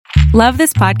Love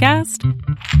this podcast?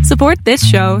 Support this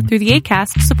show through the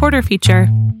Acast supporter feature.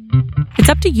 It's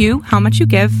up to you how much you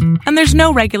give, and there's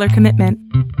no regular commitment.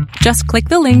 Just click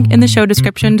the link in the show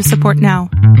description to support now.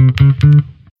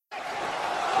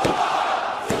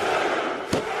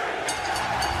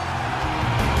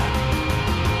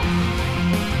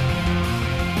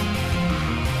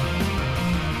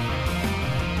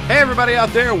 Hey everybody out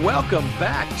there, welcome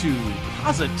back to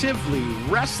Positively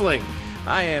Wrestling.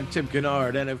 I am Tim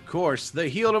Kennard, and of course, the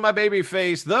heel to my baby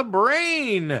face, the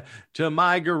brain to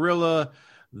my gorilla,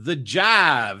 the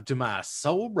jive to my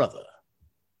soul brother.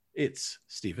 It's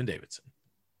Stephen Davidson.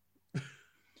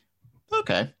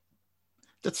 Okay.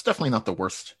 That's definitely not the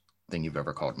worst thing you've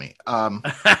ever called me. I'm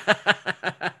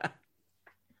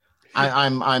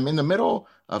in the middle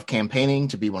of campaigning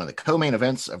to be one of the co-main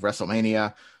events of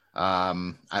WrestleMania.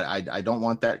 I don't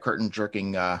want that curtain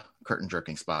jerking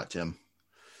spot, Tim.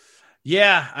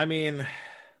 Yeah, I mean,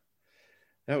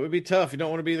 that would be tough. You don't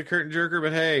want to be the curtain jerker,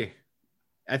 but hey,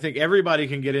 I think everybody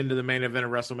can get into the main event of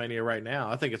WrestleMania right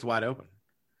now. I think it's wide open.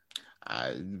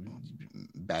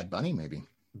 Bad Bunny, maybe.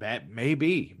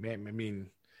 Maybe. I mean,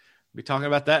 we'll be talking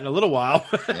about that in a little while.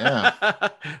 Yeah.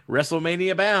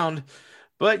 WrestleMania bound.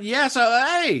 But yeah, so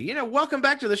hey, welcome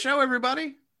back to the show,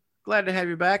 everybody. Glad to have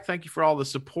you back. Thank you for all the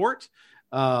support.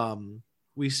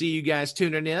 We see you guys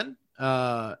tuning in.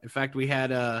 In fact, we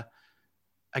had a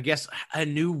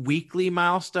new weekly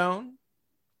milestone,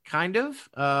 kind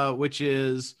of, which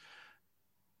is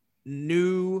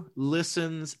new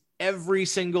listens every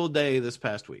single day this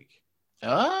past week.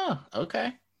 Oh,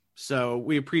 okay. So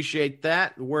we appreciate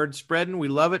that. The word's spreading. We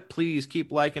love it. Please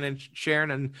keep liking and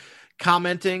sharing and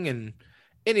commenting and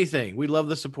anything. We love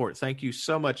the support. Thank you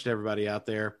so much to everybody out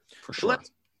there. For sure.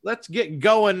 Let's get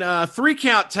going. 3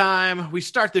 count time. We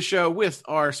start the show with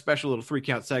our special little 3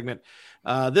 count segment.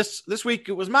 This week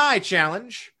it was my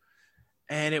challenge,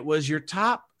 and it was your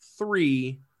top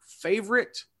 3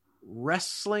 favorite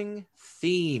wrestling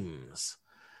themes,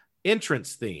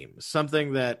 entrance themes,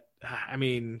 something that, I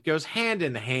mean, goes hand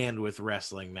in hand with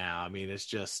wrestling now. I mean, it's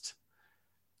just,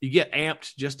 you get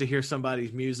amped just to hear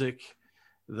somebody's music,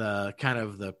 the kind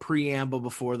of the preamble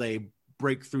before they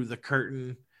break through the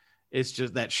curtain. It's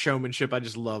just that showmanship. I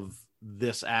just love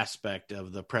this aspect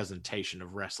of the presentation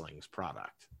of wrestling's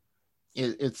product.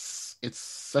 It's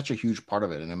such a huge part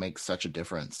of it, and it makes such a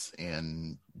difference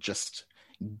in just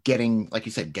getting, like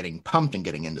you said, getting pumped and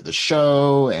getting into the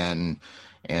show and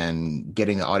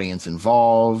getting the audience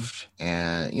involved.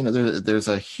 And there's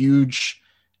a huge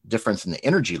difference in the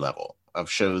energy level of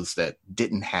shows that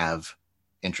didn't have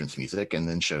entrance music and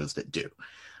then shows that do.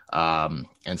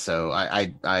 And so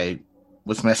I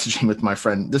was messaging with my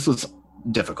friend. This was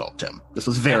difficult, Tim. This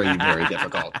was very, very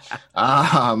difficult.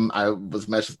 I was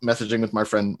messaging with my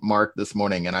friend Mark this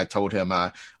morning, and I told him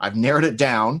I've narrowed it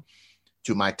down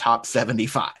to my top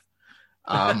 75.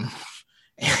 And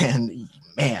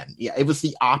man, yeah, it was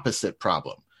the opposite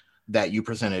problem that you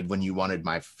presented when you wanted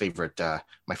my favorite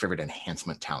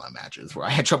enhancement talent matches, where I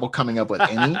had trouble coming up with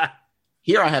any.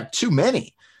 Here I have too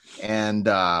many, and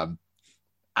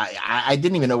I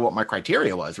didn't even know what my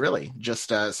criteria was, really. Just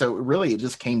so really, it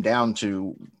just came down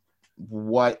to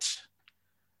what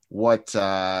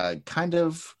kind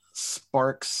of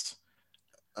sparks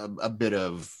a bit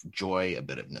of joy, a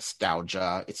bit of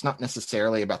nostalgia. It's not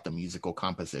necessarily about the musical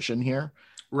composition here,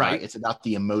 right? It's about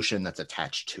the emotion that's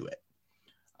attached to it,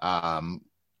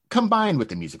 combined with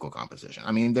the musical composition.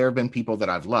 I mean, there have been people that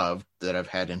I've loved that have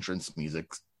had entrance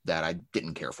music that I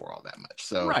didn't care for all that much.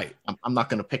 So right. I'm not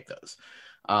going to pick those.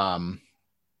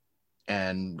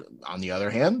 And on the other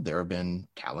hand, there have been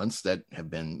talents that have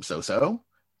been so-so,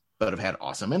 but have had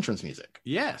awesome entrance music.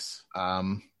 Yes.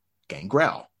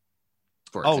 Gangrel,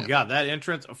 for example. God, that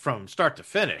entrance from start to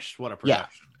finish. What a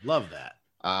production. Yeah. Love that.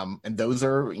 And those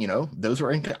are,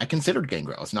 I considered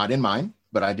Gangrel. It's not in mine,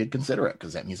 but I did consider it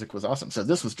because that music was awesome. So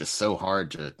this was just so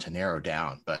hard to narrow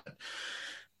down, but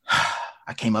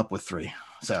I came up with 3.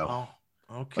 So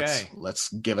okay, let's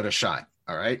give it a shot.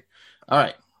 All right.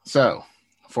 So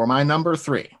for my number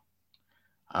 3,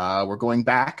 we're going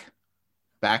back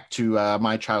to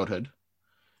my childhood,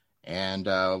 and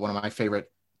one of my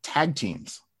favorite tag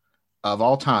teams of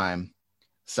all time,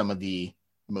 some of the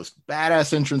most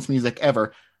badass entrance music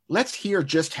ever. Let's hear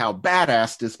just how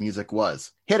badass this music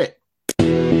was. Hit it.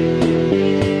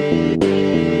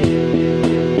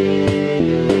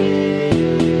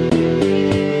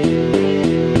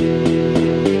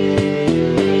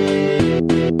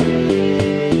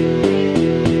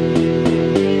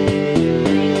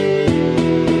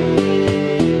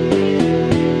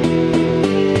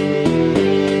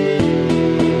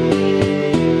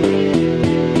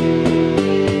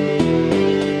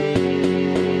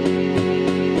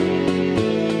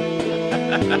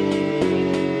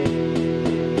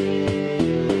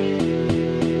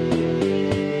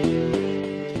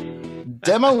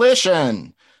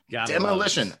 Demolition. Gotta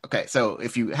Demolition. Okay, so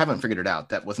if you haven't figured it out,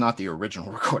 that was not the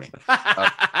original recording.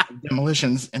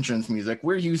 Demolition's entrance music.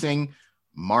 We're using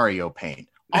Mario Paint.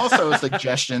 Also a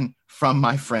suggestion from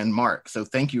my friend Mark. So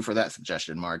thank you for that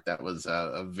suggestion, Mark. That was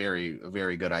a very,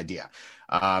 very good idea.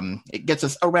 It gets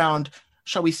us around,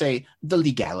 shall we say, the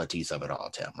legalities of it all,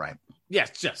 Tim, right?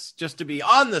 Yes, just to be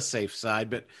on the safe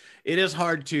side, but it is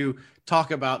hard to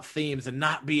talk about themes and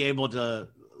not be able to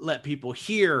let people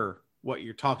hear what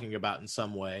you're talking about in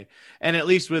some way. And at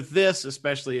least with this,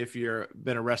 especially if you've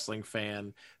been a wrestling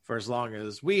fan for as long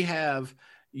as we have,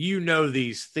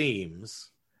 these themes.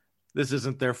 This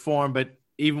isn't their form, but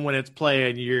even when it's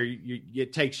playing,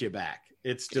 it takes you back.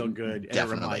 It's still good. And it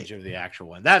reminds you of the actual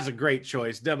one. That's a great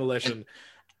choice. Demolition.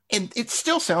 And it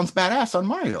still sounds badass on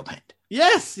Mario Paint.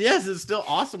 Yes, it's still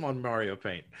awesome on Mario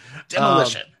Paint.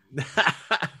 Demolition.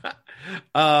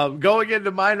 Going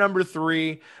into my number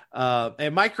 3,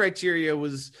 and my criteria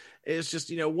is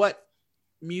just, what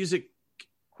music,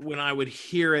 when I would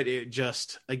hear it, it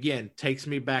just, again, takes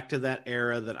me back to that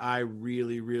era that I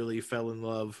really, really fell in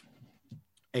love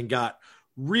and got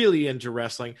really into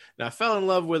wrestling. Now, I fell in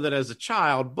love with it as a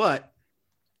child, but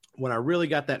when I really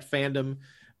got that fandom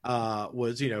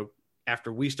was,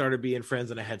 after we started being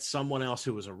friends and I had someone else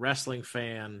who was a wrestling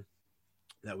fan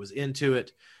that was into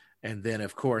it. And then,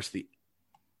 of course, the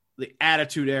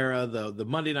Attitude Era, the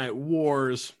Monday Night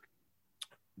Wars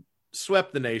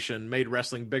swept the nation, made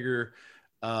wrestling bigger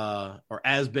or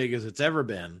as big as it's ever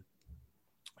been.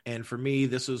 And for me,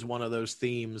 this was one of those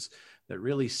themes that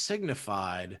really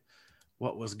signified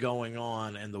what was going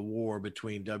on in the war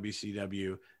between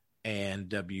WCW and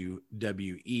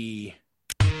WWE.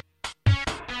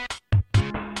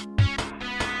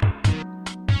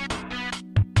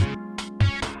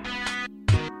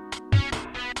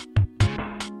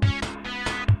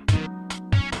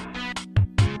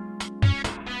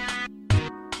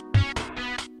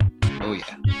 Oh, yeah.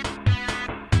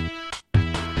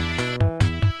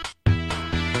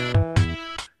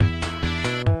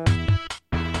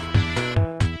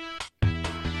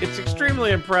 It's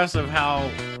extremely impressive how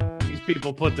these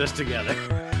people put this together.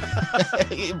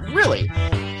 Really?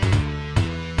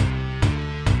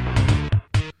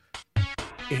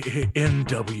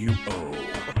 NWO.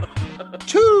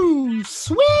 Too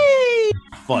sweet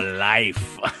for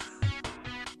life.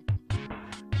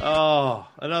 Oh,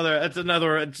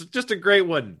 it's just a great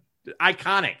one.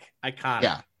 Iconic.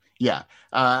 Yeah.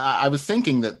 I was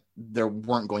thinking that there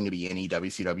weren't going to be any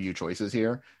WCW choices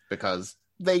here because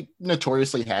they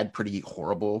notoriously had pretty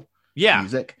horrible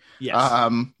music.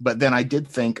 Yes. But then I did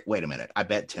think, wait a minute, I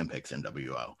bet Tim picks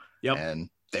NWO. Yep.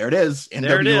 And there it is, NWO.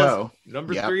 There it is.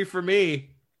 Number 3 for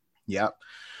me. Yep.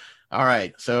 All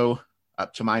right. So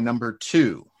up to my number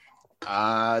 2.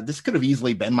 This could have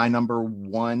easily been my number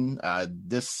 1.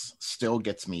 This still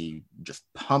gets me just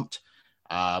pumped.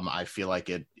 I feel like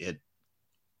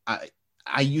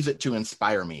I use it to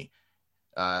inspire me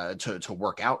to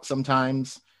work out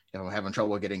sometimes. If I'm having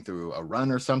trouble getting through a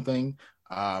run or something,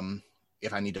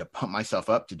 if I need to pump myself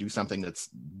up to do something that's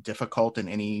difficult in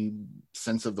any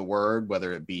sense of the word,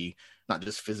 whether it be not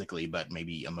just physically, but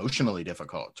maybe emotionally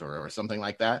difficult or something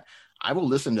like that, I will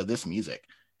listen to this music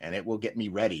and it will get me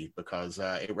ready because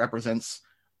it represents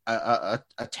a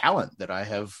talent that I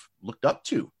have looked up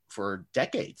to for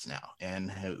decades now and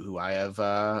who I have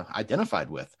identified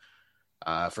with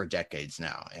for decades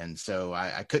now. And so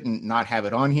I couldn't not have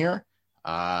it on here.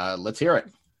 Let's hear it.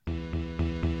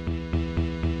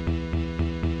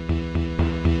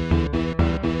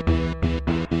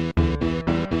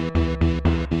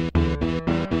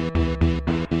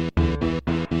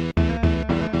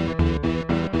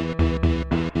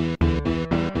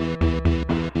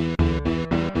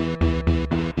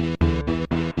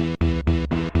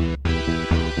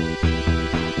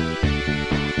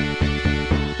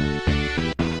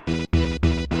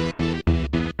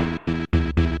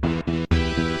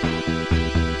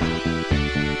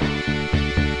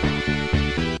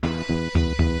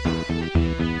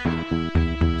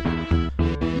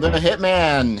 The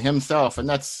Hitman himself, and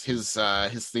that's his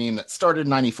theme that started in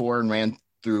 '94 and ran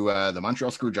through the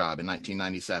Montreal Screwjob in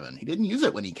 1997. He didn't use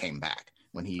it when he came back,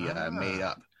 when he made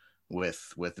up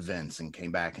with Vince and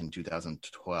came back in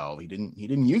 2012. He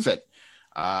didn't use it.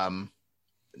 Not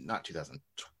 2012.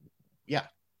 Yeah.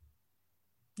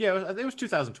 Yeah, it was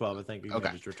 2012, I think. Okay.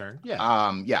 His return.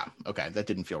 Yeah. Yeah. Okay, that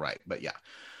didn't feel right, but yeah.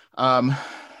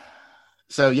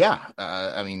 So yeah,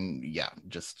 I mean, yeah,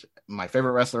 just my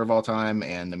favorite wrestler of all time,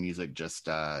 and the music just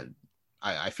I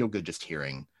feel good just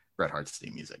hearing Bret Hart's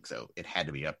theme music, so it had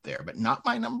to be up there, but not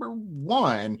my number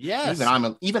one. Yes,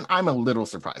 even I'm a little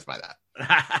surprised by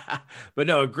that. But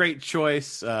no, a great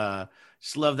choice.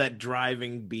 Just love that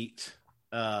driving beat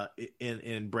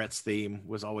in Bret's theme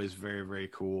was always very, very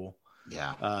cool.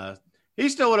 Yeah.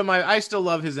 He's still one of my. I still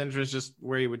love his entrance, just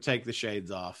where he would take the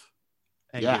shades off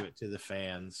and give it to the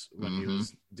fans when he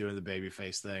was doing the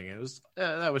babyface thing. It was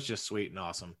that was just sweet and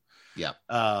awesome. Yeah.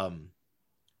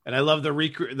 And I love the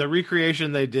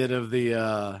recreation they did of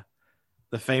the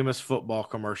famous football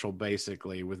commercial,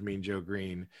 basically with Mean Joe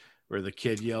Green, where the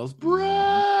kid yells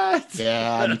 "Bret!"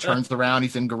 Yeah, and he turns around.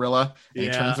 He's in Gorilla. And he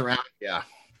turns around. Yeah,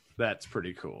 that's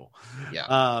pretty cool.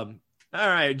 Yeah. All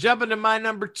right, jumping to my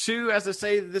number 2. As I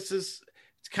say, it's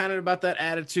kind of about that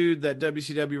attitude, that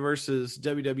WCW versus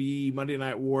WWE Monday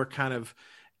Night War kind of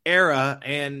era.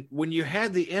 And when you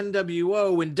had the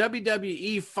NWO, when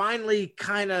WWE finally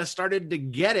kind of started to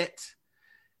get it,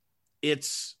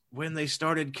 it's when they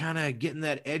started kind of getting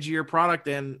that edgier product.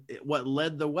 And what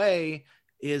led the way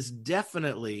is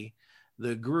definitely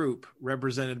the group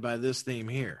represented by this theme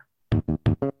here.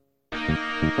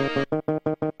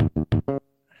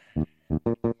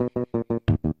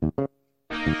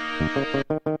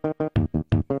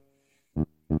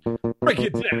 Break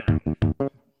it down.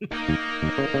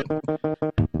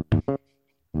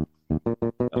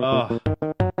 Oh.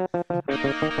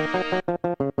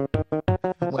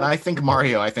 When I think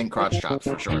Mario, I think crotch chops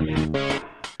for sure.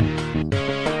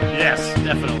 Yes,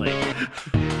 definitely.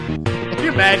 Can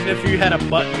you imagine if you had a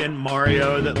button in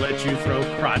Mario that let you throw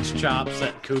crotch chops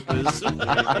at Koopas?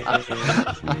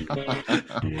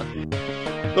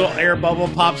 Little air bubble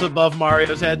pops above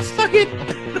Mario's head. Suck it!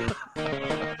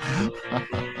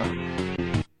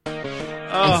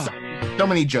 Oh. So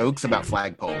many jokes about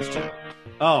flagpoles too.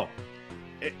 Oh,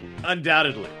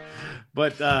 undoubtedly.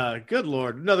 But good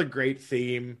Lord, another great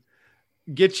theme.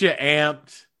 Get you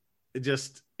amped. It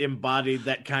just embodied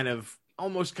that kind of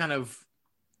almost kind of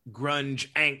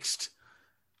grunge angst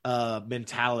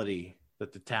mentality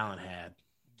that the talent had.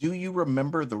 Do you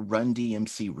remember the Run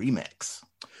DMC remix?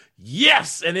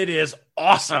 Yes, and it is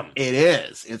awesome. It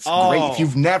is. It's great. If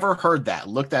you've never heard that,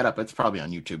 look that up. It's probably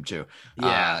on YouTube too.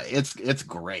 Yeah, it's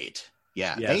great.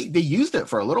 Yeah, yes. They used it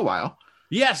for a little while.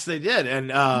 Yes, they did, and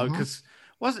because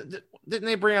didn't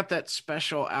they bring out that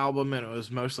special album and it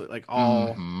was mostly like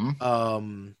all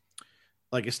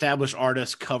like established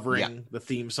artists covering the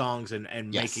theme songs and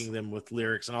making them with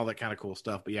lyrics and all that kind of cool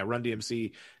stuff. But yeah, Run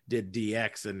DMC did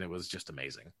DX and it was just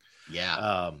amazing.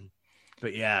 Yeah.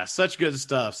 But yeah, such good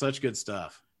stuff.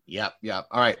 Yep. All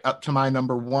right, up to my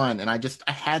number 1, and I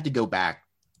had to go back.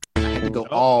 I had to go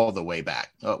all the way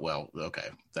back. Oh well, okay,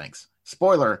 thanks.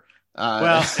 Spoiler.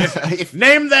 If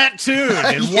name that tune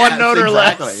in one note or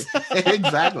less.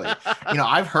 Exactly.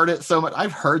 I've heard it so much.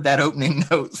 I've heard that opening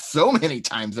note so many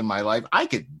times in my life. I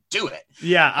could do it.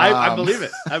 Yeah, I believe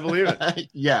it. I believe it.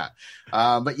 Yeah.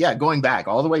 But yeah, going back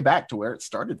all the way back to where it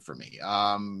started for me.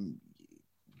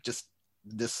 Just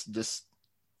this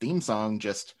theme song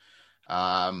just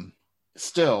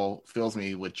still fills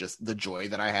me with just the joy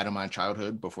that I had in my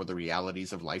childhood before the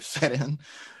realities of life set in.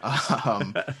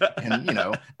 And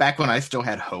back when I still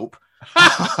had hope.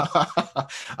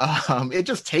 It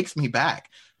just takes me back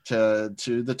to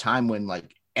the time when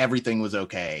like everything was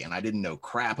okay and I didn't know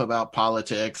crap about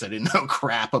politics. I didn't know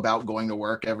crap about going to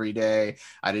work every day.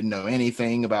 I didn't know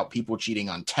anything about people cheating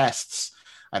on tests.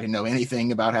 I didn't know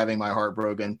anything about having my heart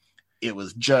broken. It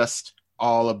was just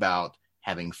all about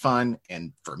having fun.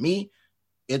 And for me,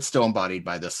 it's still embodied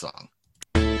by this song.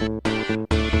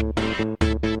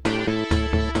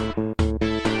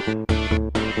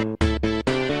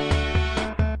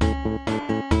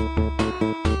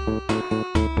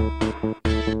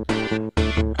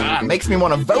 Makes me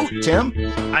want to vote, Tim.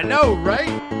 I know, right?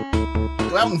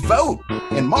 Go out and vote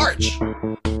in March.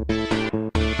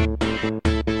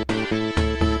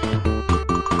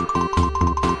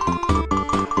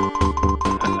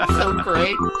 So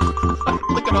great.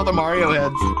 Look at all the Mario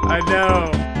heads. I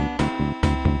know.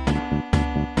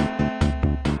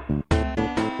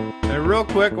 And real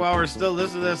quick, while we're still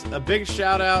listening to this, a big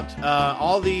shout out.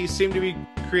 All these seem to be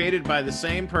created by the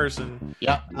same person.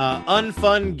 Yeah.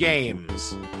 Unfun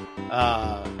Games.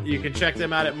 You can check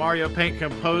them out at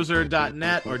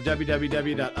mariopaintcomposer.net or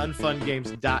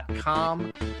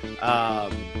www.unfungames.com.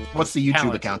 What's the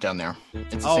YouTube account down there?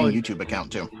 It's the same YouTube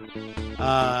account too.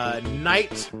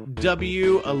 Night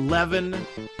W11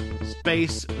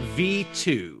 space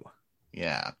V2.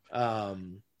 Yeah.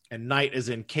 And Night is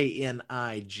in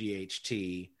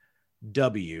KNIGHT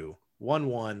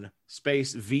W11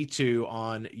 space V2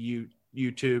 on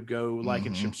YouTube. Go like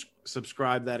and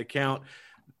subscribe that account.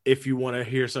 if you want to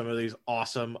hear some of these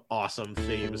awesome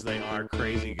themes. They are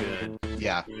crazy good.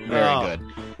 Yeah, very good.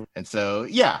 And so,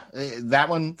 yeah, that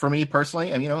one for me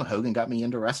personally, and Hogan got me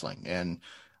into wrestling, and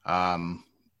the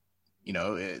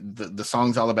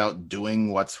song's all about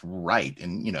doing what's right,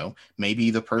 and maybe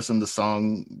the person the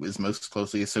song is most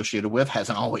closely associated with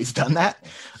hasn't always done that,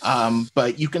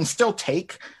 but you can still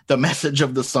take the message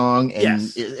of the song, and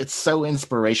yes. It's so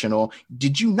inspirational.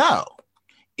 Did you know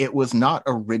it was not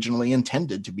originally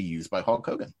intended to be used by Hulk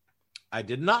Hogan? I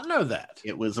did not know that.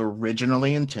 It was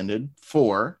originally intended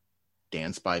for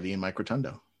Dan Spivey and Mike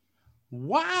Rotundo.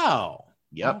 Wow.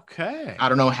 Yep. Okay. I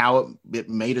don't know how it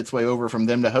made its way over from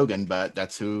them to Hogan, but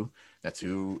that's who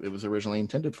it was originally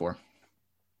intended for.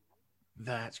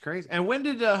 That's crazy. And when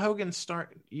did Hogan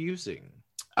start using?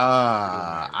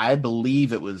 I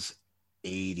believe it was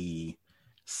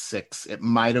 86. It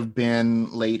might have been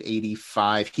late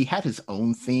 85. He had his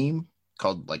own theme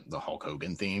called like the Hulk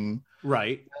Hogan theme.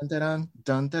 Right. Dun, dun,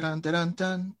 dun, dun, dun,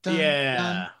 dun, dun,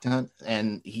 yeah. Dun, dun.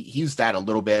 And he used that a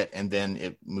little bit, and then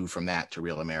it moved from that to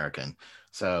Real American.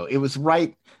 So it was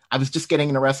right. I was just getting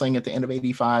into wrestling at the end of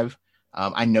 85.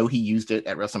 I know he used it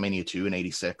at WrestleMania 2 in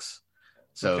 86.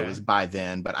 So It was by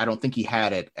then, but I don't think he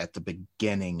had it at the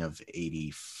beginning of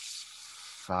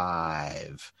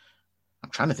 85. I'm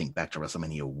trying to think back to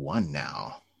WrestleMania 1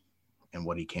 now and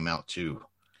what he came out to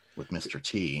with Mr.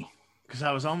 T. Because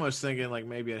I was almost thinking like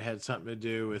maybe it had something to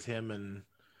do with him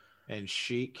and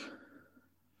Sheik.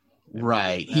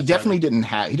 Right. He definitely didn't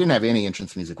have any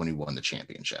entrance music when he won the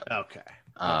championship. Okay.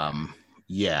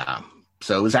 Yeah.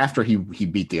 So it was after he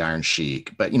beat the Iron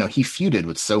Sheik, but he feuded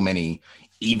with so many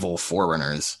evil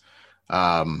forerunners.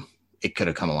 It could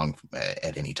have come along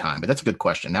at any time, but that's a good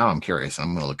question. Now I'm curious.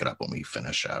 I'm going to look it up when we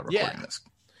finish recording this.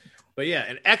 But yeah,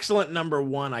 an excellent number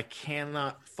one. I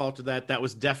cannot fault that. That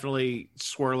was definitely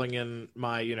swirling in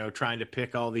my, trying to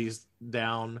pick all these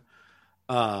down.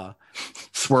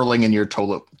 Swirling in your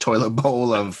toilet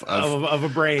bowl of a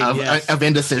brain of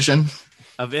indecision.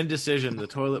 Of indecision, the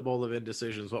toilet bowl of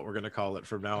indecision is what we're going to call it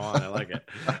from now on. I like it.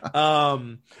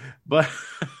 But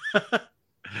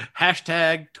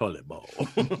hashtag toilet bowl.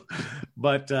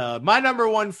 But my number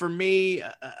one for me,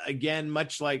 again,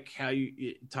 much like how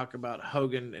you talk about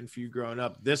Hogan and feud growing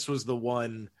up, this was the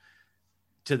one.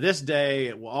 To this day,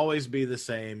 it will always be the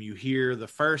same. You hear the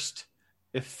first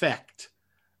effect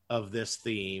of this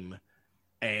theme,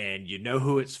 and you know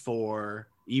who it's for.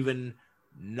 Even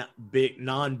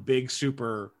non-big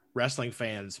super wrestling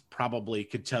fans probably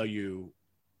could tell you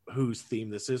whose theme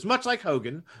this is. Much like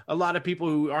Hogan, a lot of people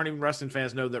who aren't even wrestling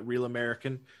fans know that Real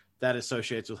American, that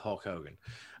associates with Hulk Hogan.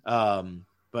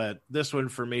 But this one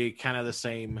for me, kind of the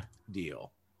same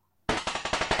deal.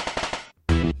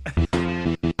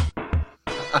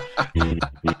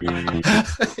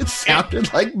 It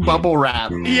sounded like bubble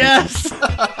wrap. Yes.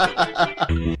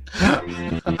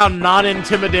 How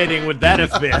non-intimidating would that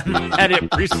have been had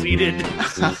it preceded?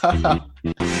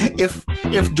 If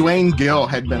Dwayne Gill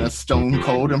had been a Stone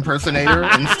Cold impersonator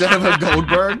instead of a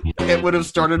Goldberg, it would have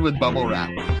started with bubble wrap.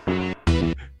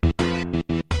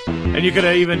 And you could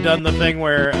have even done the thing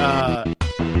where,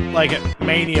 like at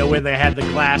Mania, when they had the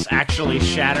glass actually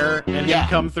shatter and he'd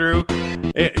come through,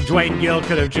 Dwayne Gill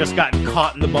could have just gotten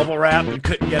caught in the bubble wrap and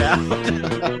couldn't get out.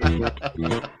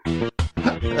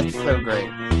 That's so great.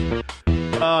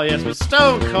 Oh, yes, but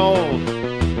Stone Cold,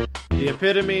 the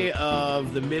epitome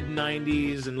of the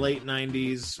mid-'90s and late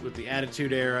 '90s with the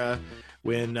Attitude Era,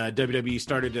 when WWE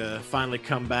started to finally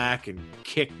come back and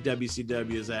kick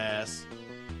WCW's ass,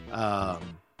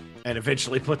 and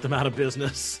eventually put them out of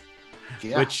business.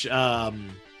 Yeah. Which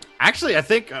actually, I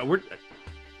think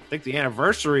the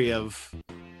anniversary of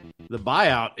the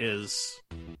buyout is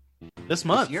this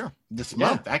month. This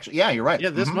month, actually. Yeah, you're right. Yeah,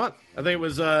 this month. I think it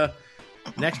was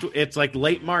next. It's like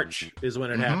late March is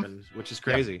when it happened, which is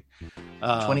crazy.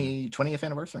 20th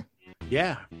anniversary.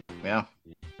 Yeah. Yeah.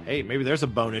 Hey, maybe there's a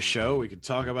bonus show we could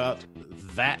talk about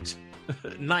that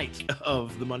night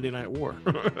of the Monday Night War.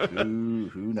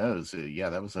 Who knows? Yeah,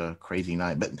 that was a crazy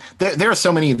night. But there are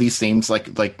so many of these themes,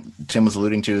 like Tim was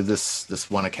alluding to. This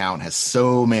one account has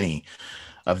so many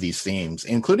of these themes,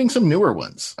 including some newer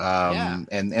ones.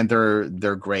 And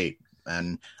they're great.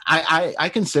 And I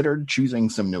considered choosing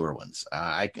some newer ones.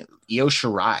 Io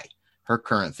Shirai, her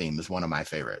current theme is one of my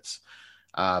favorites.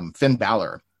 Finn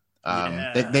Balor.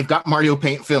 They've got Mario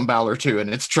Paint Finn Balor too,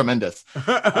 and it's tremendous.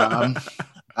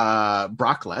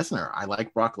 Brock Lesnar. I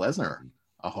like Brock Lesnar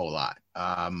a whole lot.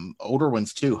 Older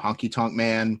ones too. Honky Tonk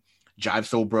Man, Jive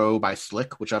Soul Bro by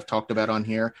Slick, which I've talked about on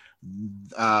here.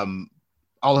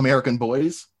 All American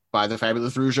Boys by the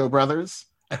Fabulous Rougeau Brothers.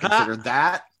 I consider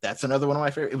that's another one of my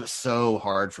favorite. It was so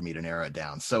hard for me to narrow it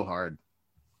down. So hard.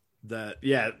 This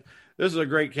is a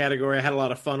great category. I had a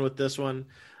lot of fun with this one.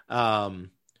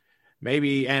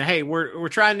 Maybe, and hey, we're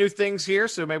trying new things here,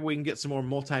 so maybe we can get some more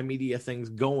multimedia things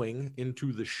going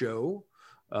into the show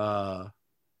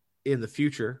in the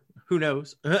future. Who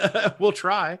knows? We'll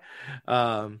try.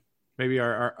 Maybe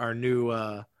our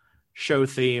new show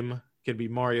theme can be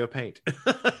Mario Paint.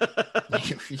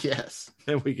 Yes.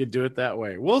 And we could do it that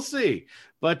way. We'll see.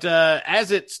 But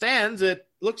as it stands, it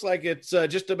looks like it's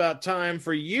just about time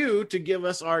for you to give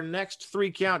us our next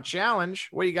 3-count challenge.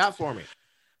 What do you got for me?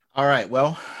 All right.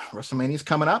 Well, WrestleMania's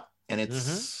coming up, and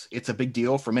it's a big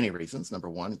deal for many reasons. Number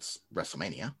one, it's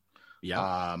WrestleMania.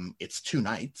 Yeah. It's 2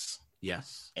 nights.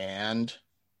 Yes. And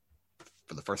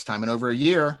for the first time in over a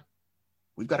year,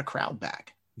 we've got a crowd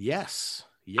back. Yes.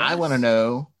 I want to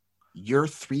know your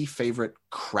 3 favorite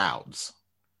crowds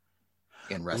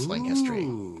in wrestling history.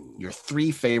 Your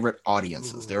 3 favorite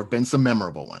audiences. There have been some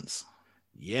memorable ones.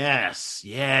 Yes.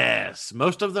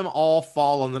 Most of them all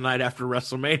fall on the night after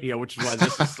WrestleMania, which is why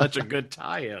this is such a good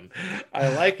tie-in.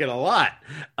 I like it a lot.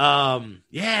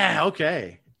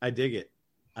 Okay. I dig it.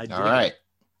 All right.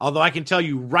 Although I can tell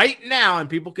you right now, and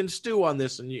people can stew on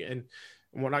this, and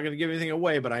we're not going to give anything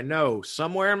away, but I know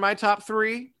somewhere in my top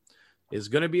 3 is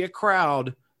going to be a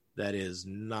crowd that is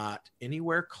not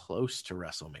anywhere close to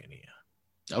WrestleMania.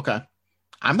 Okay.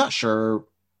 I'm not sure.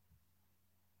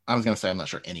 I was going to say I'm not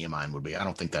sure any of mine would be. I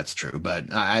don't think that's true, but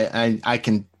I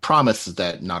can promise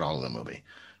that not all of them will be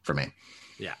for me.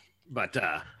 Yeah, but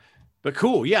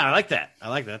cool. Yeah, I like that.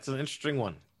 That's an interesting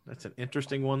one. That's an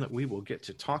interesting one that we will get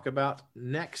to talk about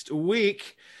next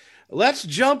week. Let's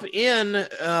jump in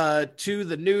to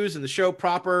the news and the show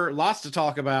proper. Lots to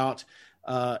talk about.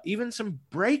 Even some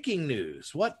breaking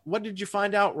news. What did you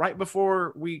find out right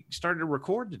before we started to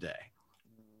record today?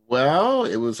 Well,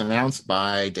 it was announced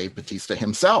by Dave Bautista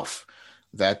himself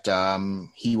that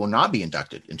he will not be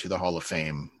inducted into the Hall of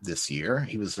Fame this year.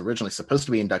 He was originally supposed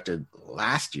to be inducted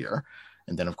last year,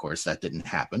 and then, of course, that didn't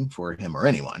happen for him or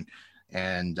anyone.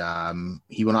 And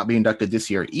he will not be inducted this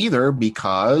year either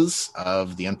because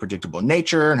of the unpredictable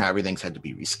nature and how everything's had to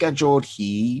be rescheduled.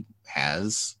 He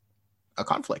has a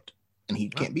conflict, and he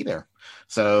can't be there.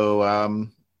 So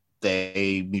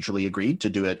they mutually agreed to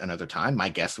do it another time. My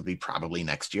guess would be probably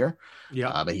next year.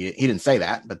 Yeah. But he didn't say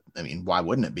that. But, I mean, why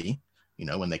wouldn't it be,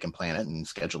 when they can plan it and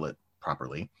schedule it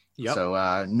properly? Yep.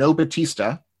 So no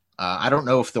Batista. I don't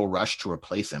know if they'll rush to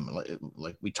replace him.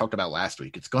 Like we talked about last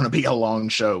week, it's going to be a long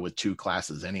show with 2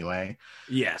 classes anyway.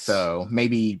 Yes. So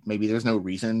maybe there's no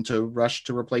reason to rush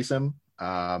to replace him.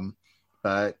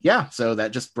 But yeah, so that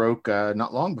just broke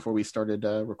not long before we started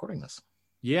recording this.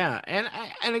 Yeah, and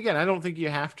again, I don't think you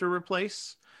have to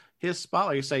replace his spot.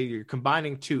 Like you say, you're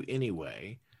combining 2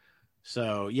 anyway.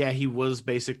 So yeah, he was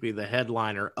basically the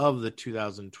headliner of the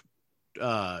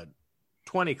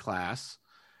 2020 class.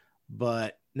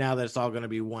 But now that it's all going to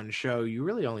be one show, you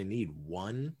really only need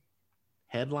 1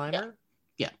 headliner.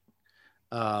 Yeah.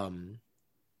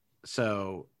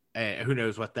 So who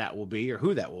knows what that will be or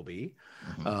who that will be.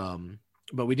 Mm-hmm.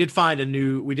 But we did find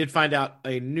out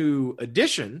a new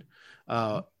addition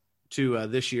to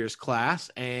this year's class,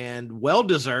 and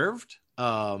well-deserved.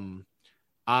 I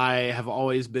have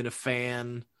always been a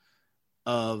fan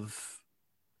of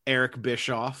Eric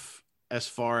Bischoff as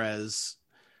far as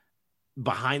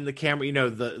behind the camera,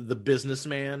 the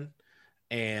businessman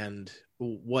and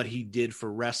what he did for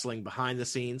wrestling behind the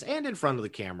scenes and in front of the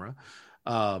camera.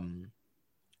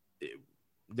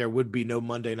 There would be no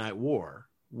Monday Night War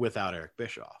without Eric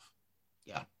Bischoff.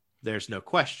 Yeah. There's no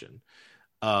question.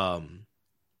 Who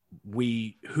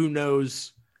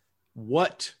knows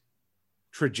what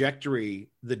trajectory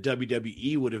the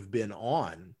WWE would have been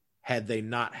on had they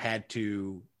not had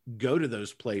to go to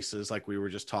those places like we were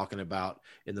just talking about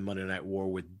in the Monday Night War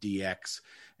with DX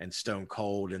and Stone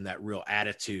Cold, and that real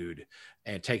attitude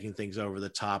and taking things over the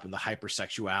top and the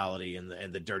hypersexuality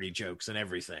and the dirty jokes and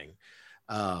everything.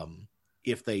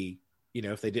 If they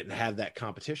didn't have that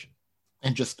competition.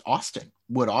 And just Austin.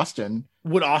 Would Austin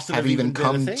have even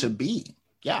come to be?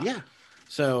 Yeah. Yeah.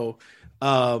 So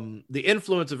the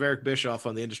influence of Eric Bischoff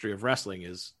on the industry of wrestling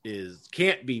is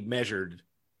can't be measured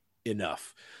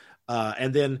enough.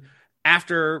 And then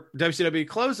after WCW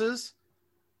closes,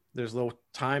 there's a little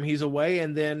time he's away,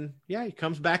 and then he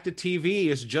comes back to TV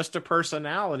as just a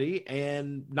personality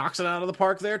and knocks it out of the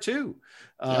park there too.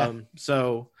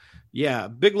 So yeah,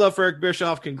 big love for Eric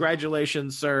Bischoff.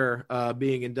 Congratulations, sir,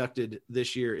 being inducted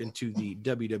this year into the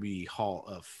WWE Hall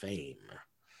of Fame.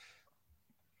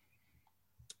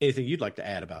 Anything you'd like to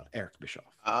add about Eric Bischoff?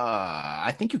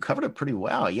 I think you covered it pretty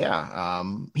well. Yeah.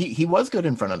 He was good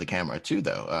in front of the camera too,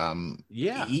 though.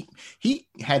 Yeah. He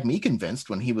had me convinced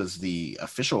when he was the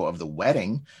official of the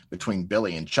wedding between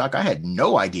Billy and Chuck. I had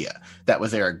no idea that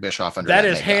was Eric Bischoff under that that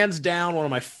is makeup. hands down one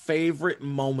of my favorite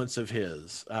moments of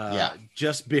his. Yeah.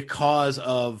 Just because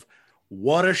of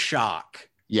what a shock.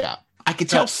 Yeah. I could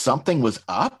tell something was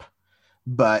up,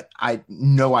 but I had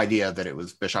no idea that it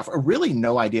was Bischoff, or really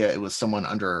no idea it was someone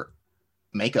under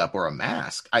makeup or a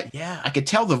mask. I could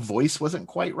tell the voice wasn't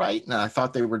quite right, and I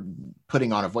thought they were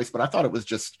putting on a voice, but I thought it was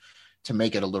just to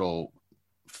make it a little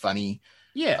funny,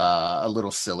 a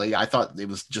little silly. I thought it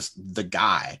was just the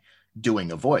guy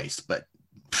doing a voice, but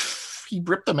he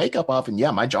ripped the makeup off, and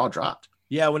my jaw dropped.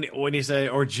 Yeah, when he said,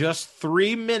 or just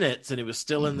 3 minutes, and it was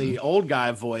still in the old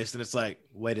guy voice, and it's like,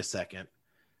 wait a second.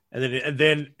 And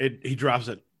then he drops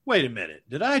it. Wait a minute.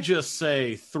 Did I just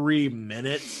say 3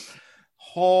 minutes?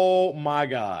 Oh, my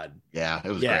God. Yeah, it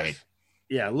was great.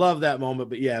 Yeah, love that moment.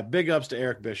 But, yeah, big ups to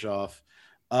Eric Bischoff.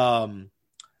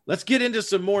 Let's get into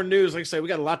some more news. Like I say, we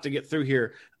got a lot to get through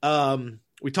here.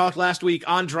 We talked last week,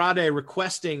 Andrade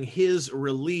requesting his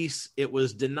release. It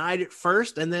was denied at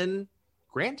first and then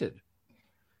granted.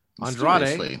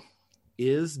 Andrade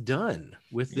is done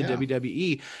with the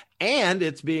WWE, and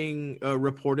it's being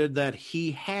reported that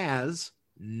he has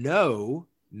no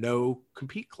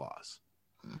compete clause.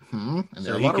 And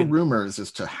there are a lot of rumors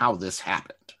as to how this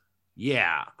happened.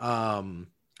 Yeah. I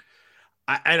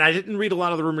didn't read a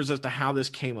lot of the rumors as to how this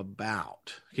came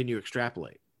about. Can you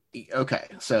extrapolate? Okay.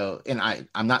 So, and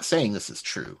I'm not saying this is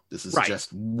true. This is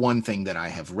just one thing that I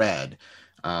have read.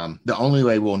 The only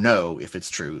way we'll know if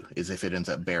it's true is if it ends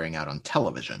up bearing out on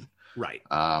television. Right.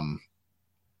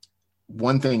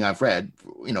 One thing I've read,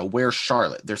 where's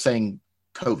Charlotte? They're saying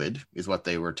COVID is what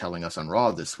they were telling us on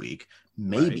Raw this week.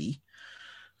 Maybe.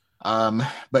 Right.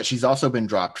 But she's also been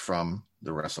dropped from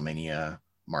the WrestleMania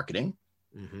marketing.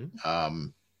 Mm-hmm.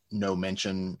 No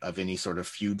mention of any sort of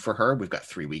feud for her. We've got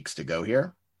 3 weeks to go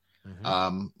here.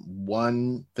 Mm-hmm.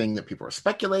 One thing that people are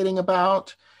speculating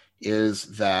about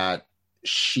is that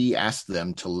she asked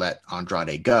them to let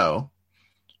Andrade go,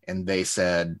 and they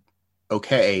said,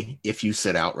 okay, if you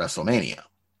sit out WrestleMania.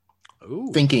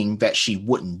 Ooh. Thinking that she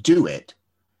wouldn't do it.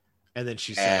 And then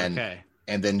she said, okay.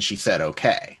 And then she said,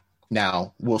 okay.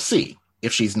 Now, we'll see.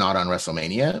 If she's not on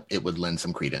WrestleMania, it would lend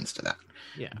some credence to that.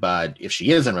 Yeah. But if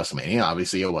she is in WrestleMania,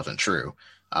 obviously it wasn't true.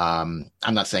 I'm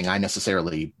not saying I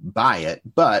necessarily buy it,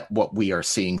 but what we are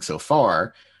seeing so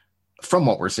far,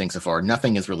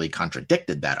 nothing has really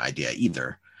contradicted that idea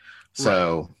either.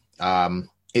 So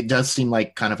it does seem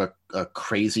like kind of a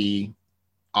crazy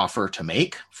offer to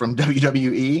make from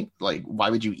WWE. Like, why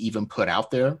would you even put out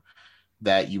there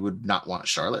that you would not want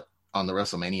Charlotte on the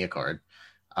WrestleMania card?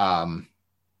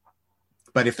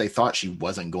 But if they thought she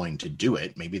wasn't going to do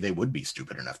it, maybe they would be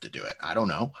stupid enough to do it. I don't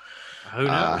know. Who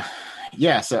knows?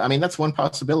 So I mean, that's one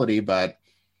possibility, but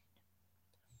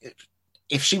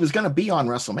if she was going to be on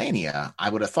WrestleMania, I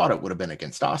would have thought it would have been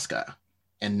against Asuka.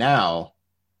 And now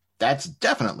that's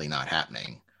definitely not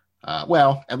happening.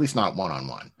 Well, at least not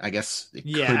one-on-one. I guess it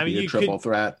could be a triple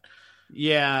threat.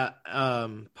 Yeah,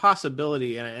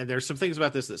 possibility. And there's some things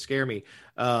about this that scare me.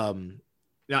 Now,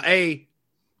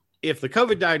 if the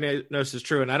COVID diagnosis is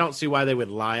true, and I don't see why they would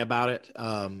lie about it.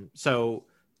 So,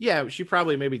 yeah, she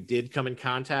probably maybe did come in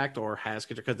contact or has,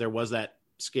 because there was that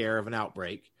scare of an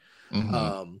outbreak.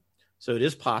 Mm-hmm. So it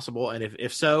is possible. And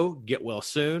if so, get well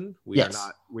soon. We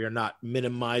are not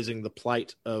minimizing the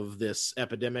plight of this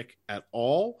epidemic at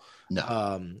all.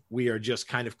 No. We are just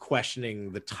kind of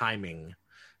questioning the timing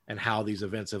and how these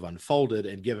events have unfolded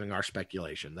and giving our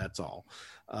speculation. That's all.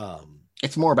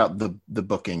 It's more about the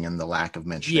booking and the lack of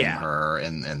mentioning her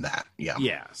and that. Yeah.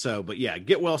 Yeah. So, but yeah,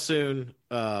 get well soon.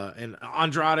 And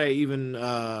Andrade even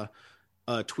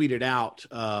tweeted out,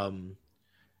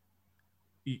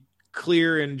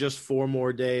 clear in just 4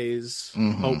 more days,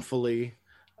 hopefully.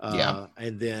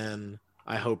 And then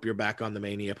I hope you're back on the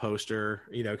Mania poster,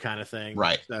 kind of thing.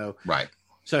 Right.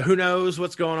 So who knows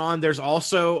what's going on? There's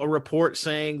also a report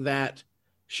saying that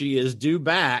she is due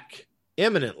back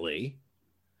imminently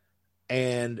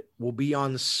and will be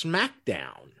on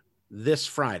SmackDown this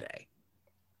Friday.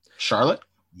 Charlotte?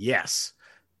 Yes.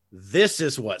 This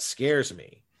is what scares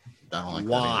me. I don't like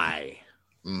why?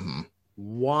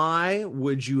 Why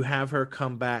would you have her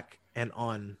come back and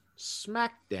on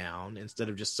SmackDown instead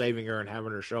of just saving her and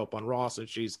having her show up on Raw,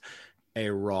 since she's a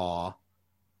Raw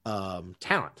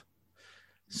talent?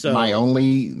 So my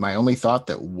only thought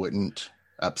that wouldn't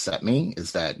upset me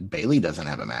is that Bayley doesn't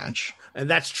have a match. And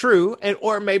that's true.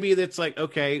 Or maybe it's like,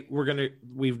 okay,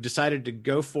 we've decided to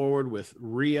go forward with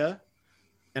Rhea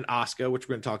and Asuka, which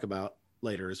we're going to talk about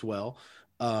later as well.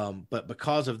 But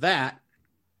because of that,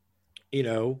 you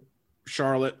know,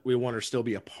 Charlotte, we want her to still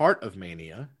be a part of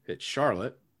Mania. It's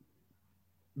Charlotte.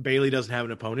 Bayley doesn't have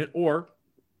an opponent, or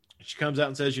she comes out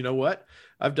and says, you know what?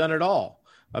 I've done it all.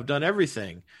 I've done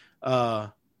everything.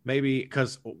 Maybe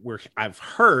because I've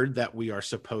heard that we are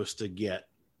supposed to get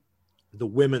the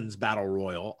women's battle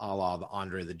royal, a la the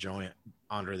Andre the Giant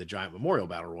Memorial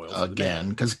Battle Royal again,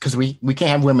 because we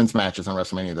can't have women's matches on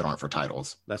WrestleMania that aren't for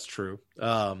titles. That's true.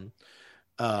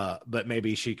 But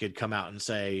maybe she could come out and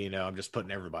say, you know, I'm just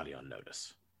putting everybody on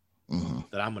notice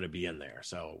that I'm going to be in there.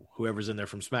 So whoever's in there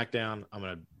from SmackDown, I'm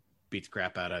going to beat the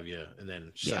crap out of you. And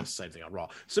then she says the same thing on Raw.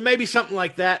 So maybe something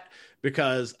like that,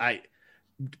 because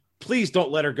please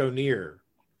don't let her go near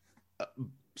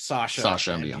Sasha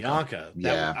and Bianca.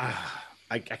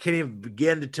 I can't even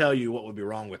begin to tell you what would be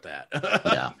wrong with that.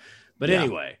 But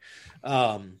anyway,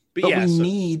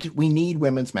 we need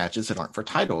women's matches that aren't for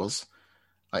titles.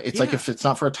 It's like, if it's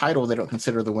not for a title, they don't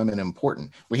consider the women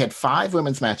important. We had 5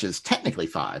 women's matches, technically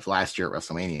 5, last year at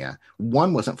WrestleMania.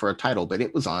 One wasn't for a title, but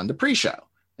it was on the pre-show,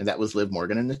 and that was Liv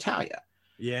Morgan and Natalya.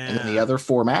 Yeah. And then the other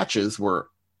 4 matches were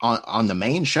on the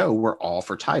main show were all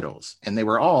for titles, and they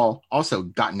were all also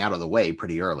gotten out of the way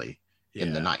pretty early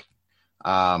in the night.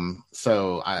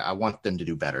 So I want them to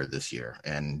do better this year,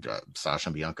 and Sasha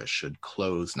and Bianca should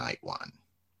close night 1.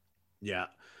 Yeah.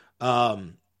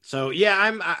 So yeah,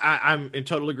 I'm in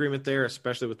total agreement there,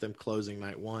 especially with them closing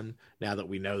night 1. Now that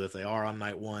we know that they are on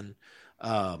night 1,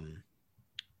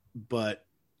 but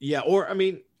yeah, or I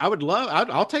mean,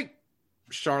 I'll take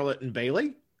Charlotte and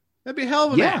Bayley. That'd be a hell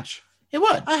of a match. It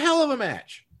would. A hell of a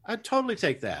match. I'd totally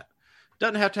take that.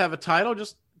 Doesn't have to have a title.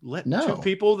 Just let 2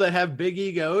 people that have big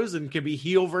egos and can be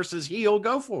heel versus heel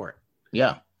go for it.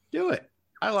 Yeah. Do it.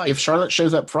 I like it. If Charlotte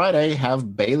shows up Friday,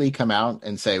 have Bayley come out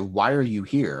and say, why are you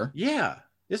here? Yeah.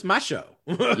 It's my show.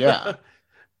 Yeah.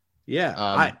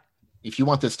 Yeah. If you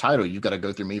want this title, you've got to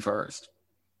go through me first.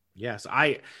 Yes.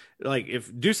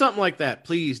 If do something like that,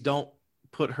 please don't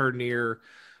put her near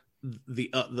the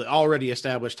already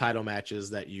established title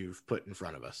matches that you've put in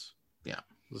front of us. Yeah.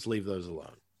 Let's leave those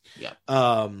alone. Yeah.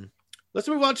 Let's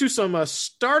move on to some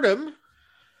Stardom.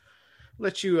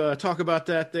 Let you talk about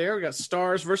that there. We got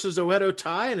Stars versus Oedo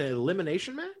Tai in an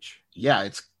elimination match. Yeah,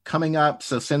 it's coming up.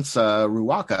 So since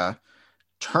Ruaka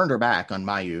turned her back on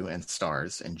Mayu and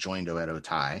Stars and joined Oedo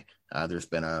Tai, there's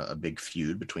been a big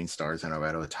feud between Stars and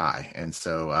Oedo Tai. And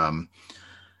so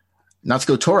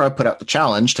Natsuko Tora put out the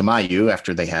challenge to Mayu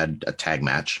after they had a tag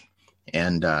match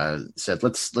and said,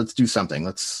 let's do something.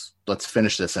 Let's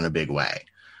finish this in a big way.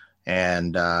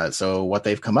 And so what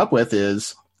they've come up with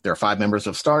is there are 5 members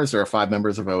of Stars. There are 5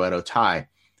 members of Oedo Tai.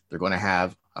 They're going to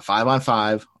have a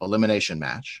 5-on-5 elimination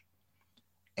match.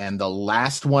 And the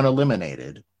last one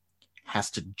eliminated has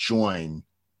to join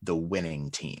the winning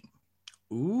team.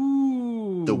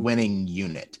 Ooh. The winning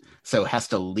unit. So has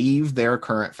to leave their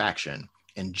current faction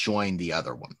and join the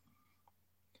other one.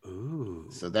 Ooh.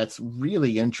 So that's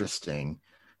really interesting.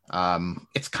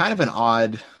 It's kind of an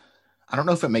odd, I don't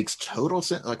know if it makes total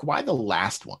sense. Like, why the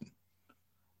last one?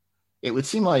 It would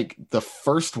seem like the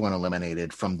first one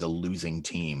eliminated from the losing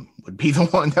team would be the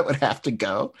one that would have to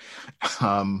go.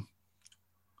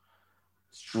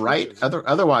 Right?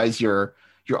 Otherwise, you're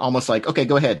almost like, okay,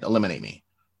 go ahead, eliminate me.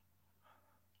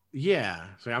 Yeah.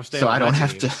 So I'm staying. So I don't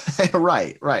have to.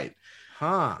 Right.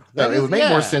 Huh. It would make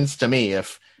more sense to me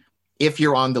if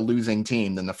you're on the losing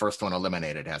team, then the first one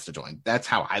eliminated has to join. That's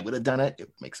how I would have done it.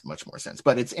 It makes much more sense.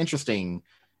 But it's interesting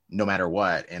no matter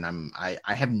what. And I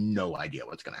have no idea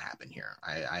what's going to happen here.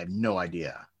 I have no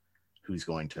idea who's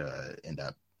going to end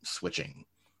up switching.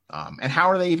 And how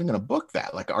are they even going to book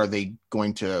that? Like, are they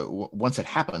going to, once it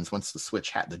happens, once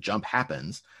the jump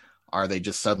happens, are they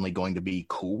just suddenly going to be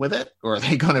cool with it? Or are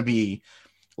they going to be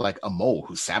like a mole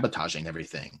who's sabotaging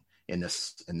everything in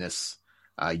this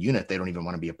unit they don't even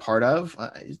want to be a part of?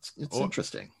 It's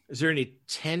interesting. Is there any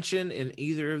tension in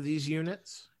either of these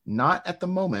units? Not at the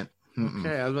moment.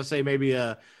 Okay, I was going to say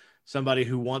maybe somebody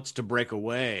who wants to break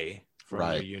away from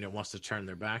right. the unit wants to turn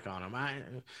their back on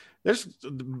them. There's a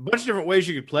bunch of different ways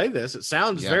you could play this. It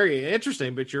sounds very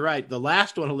interesting, but you're right. The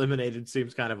last one eliminated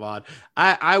seems kind of odd.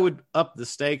 I would up the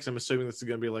stakes. I'm assuming this is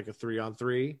going to be like a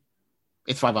 3-on-3.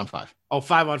 It's 5-on-5. Oh,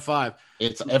 5-on-5.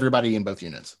 It's everybody in both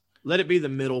units. Let it be the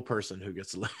middle person who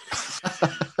gets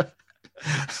eliminated.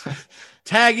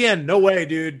 Tag in. No way,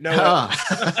 dude. No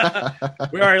way.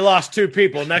 We already lost 2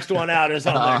 people. Next one out is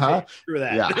on there. Screw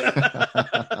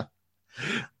that.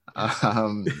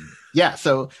 Yeah.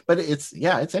 But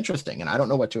it's interesting, and I don't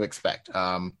know what to expect.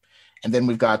 And then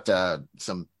we've got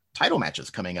some title matches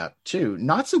coming up too.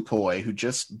 Natsupoi, who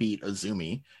just beat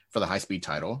Azumi for the high speed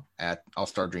title at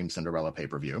All-Star Dream Cinderella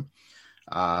pay-per-view.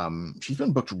 She's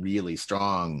been booked really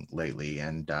strong lately,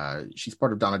 and she's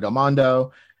part of Donna Del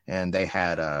Mondo, and they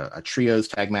had a trios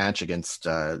tag match against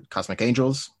Cosmic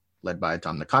Angels led by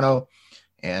Tam Nakano,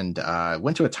 and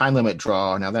went to a time limit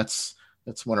draw. Now that's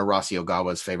one of Rossy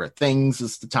Ogawa's favorite things,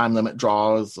 is the time limit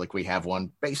draws. Like, we have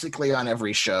one basically on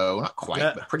every show, not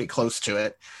quite, but pretty close to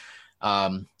it.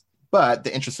 But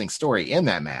the interesting story in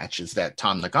that match is that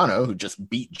Tam Nakano, who just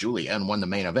beat Julia and won the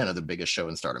main event of the biggest show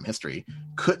in Stardom history,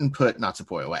 couldn't put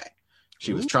Natsupoi away.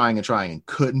 She was trying and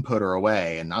couldn't put her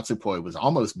away, and Natsupoi was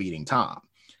almost beating Tom.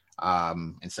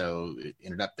 And so it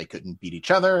ended up they couldn't beat each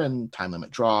other, and time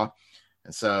limit draw.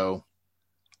 And so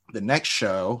the next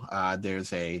show,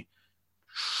 there's a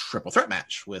triple threat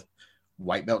match with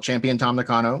white belt champion Tam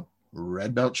Nakano,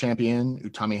 red belt champion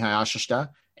Utami Hayashishita,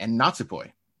 and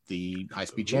Natsupoi, the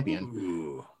high-speed champion.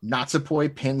 Ooh.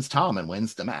 Natsupoi pins Tom and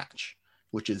wins the match,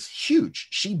 which is huge.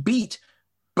 She beat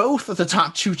both of the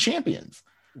top two champions.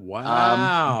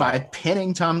 Wow. By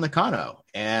pinning Tam Nakano.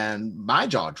 And my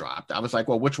jaw dropped. I was like,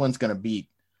 well, which one's going to beat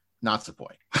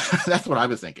Natsupoi? That's what I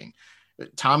was thinking.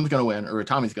 Tom's going to win, or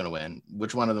Tommy's going to win.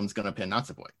 Which one of them's going to pin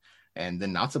Natsupoi? And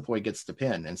then Natsupoi gets the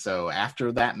pin. And so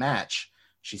after that match,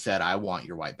 she said, I want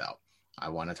your white belt. I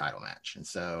want a title match. And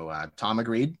so Tom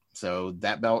agreed. So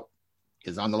that belt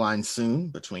is on the line soon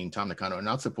between Tam Nakano and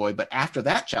Natsupoi. But after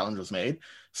that challenge was made,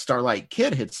 Starlight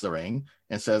Kid hits the ring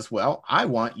and says, well, I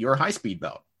want your high-speed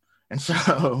belt. And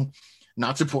so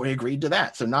Natsupoi agreed to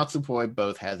that. So Natsupoi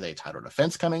both has a title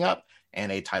defense coming up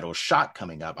and a title shot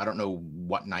coming up. I don't know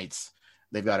what nights.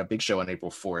 They've got a big show on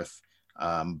April 4th.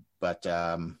 But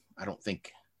I don't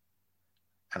think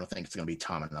it's going to be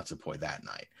Tom and Natsupoi that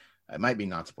night. It might be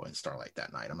Natsupoi and Starlight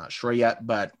that night. I'm not sure yet,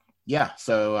 but yeah.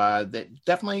 So they're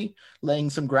definitely laying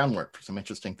some groundwork for some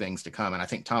interesting things to come. And I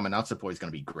think Tom and Natsupoi is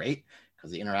going to be great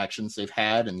because the interactions they've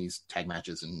had in these tag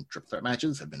matches and triple threat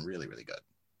matches have been really, really good.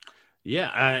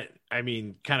 Yeah. I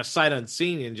mean, kind of sight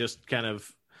unseen and just kind of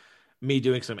me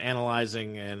doing some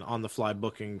analyzing and on the fly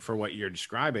booking for what you're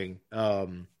describing.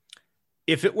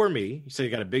 If it were me, you say you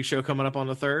got a big show coming up on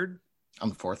the 3rd? On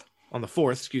the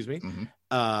 4th, excuse me.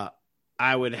 Mm-hmm.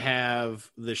 I would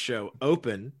have the show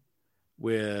open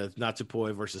with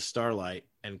Natsupoi versus Starlight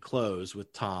and close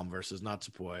with Tom versus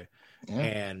Natsupoi. Yeah.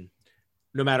 And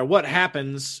no matter what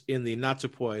happens in the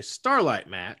Natsupoi Starlight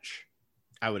match,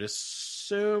 I would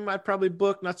assume I'd probably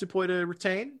book Natsupoi to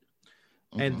retain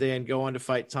and then go on to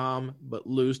fight Tom, but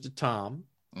lose to Tom.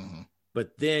 Mm-hmm.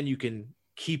 But then you can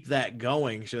keep that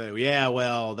going. So, yeah,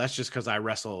 well, that's just because I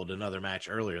wrestled another match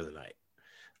earlier the night.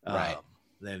 Right.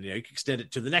 Then you can extend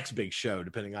it to the next big show,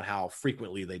 depending on how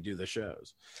frequently they do the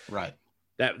shows. Right.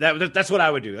 That's what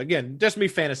I would do. Again, just me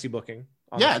fantasy booking.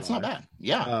 Yeah, it's not bad.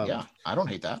 Yeah, I don't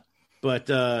hate that. But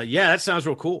yeah, that sounds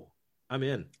real cool. I'm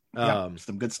in.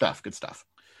 Some good stuff.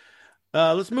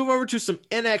 Let's move over to some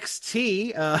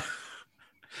NXT.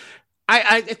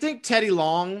 I think Teddy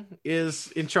Long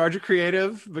is in charge of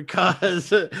creative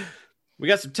because we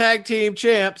got some tag team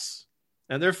champs.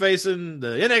 And they're facing the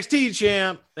NXT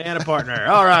champ and a partner.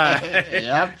 All right.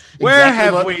 Yep. Where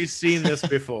have we seen this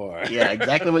before? Yeah,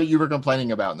 exactly what you were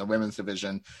complaining about in the women's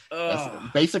division.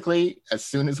 Basically, as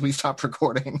soon as we stopped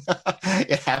recording,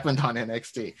 it happened on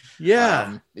NXT.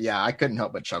 Yeah. I couldn't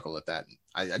help but chuckle at that.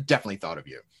 I definitely thought of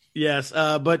you. Yes.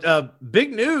 But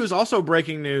big news, also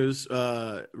breaking news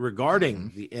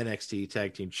regarding the NXT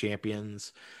tag team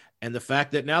champions and the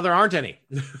fact that now there aren't any.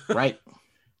 Right.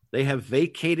 They have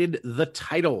vacated the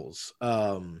titles.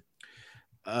 Danny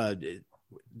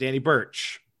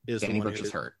Burch is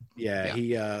hurt. Yeah,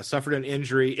 he suffered an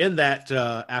injury in that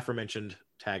aforementioned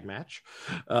tag match.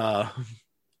 So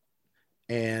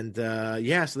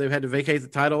they've had to vacate the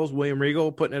titles. William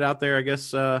Regal putting it out there, I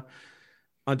guess, on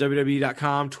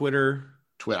WWE.com, Twitter.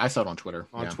 I saw it on Twitter.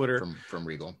 Twitter. From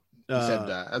Regal. He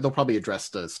said they'll probably address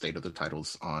the state of the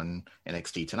titles on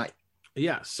NXT tonight.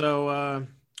 Yeah, so...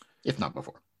 if not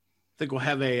before. I think we'll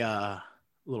have a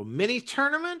little mini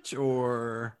tournament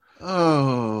or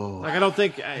I don't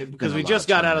think because we just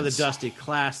got out of the Dusty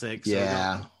Classic. So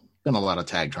yeah, been a lot of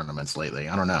tag tournaments lately.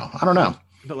 I don't know.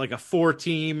 But like a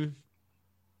 4-team,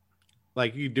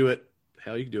 like you do it.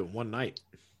 Hell, you can do it one night.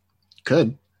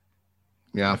 Could.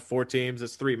 Yeah. 4 teams.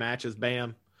 It's 3 matches.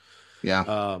 Bam.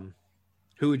 Yeah.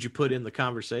 Who would you put in the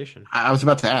conversation? I was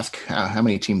about to ask how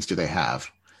many teams do they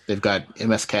have? They've got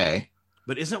MSK.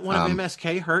 But isn't one of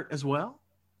MSK hurt as well?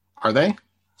 Are they?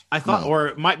 I thought, or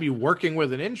it might be working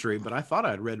with an injury, but I thought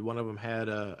I'd read one of them had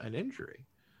an injury.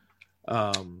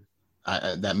 I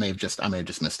may have just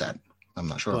missed that. I'm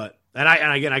not sure. But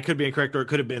and again, I could be incorrect, or it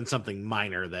could have been something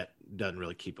minor that doesn't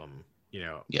really keep them,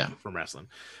 from wrestling.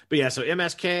 But yeah, so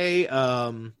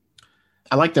MSK.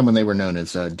 I like them when they were known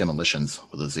as Demolitions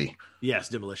with a Z. Yes,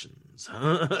 Demolitions.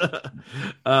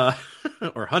 Or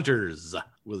Hunters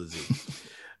with a Z.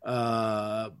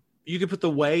 You could put the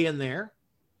Way in there.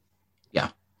 Yeah,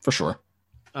 for sure.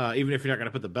 Even if you're not going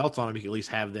to put the belts on them, you can at least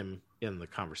have them in the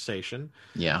conversation.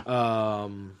 Yeah.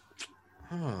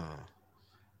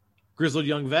 Grizzled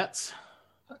Young Vets.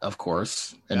 Of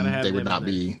course. And they would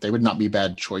not be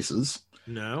bad choices.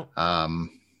 No.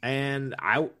 And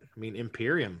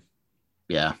Imperium.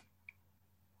 Yeah.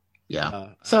 Yeah.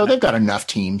 So they've got enough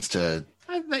teams to.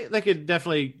 They could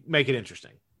definitely make it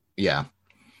interesting. Yeah.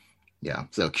 Yeah.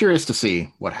 So curious to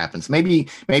see what happens. Maybe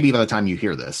by the time you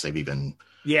hear this, they've even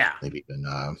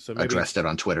addressed it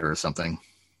on Twitter or something.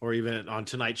 Or even on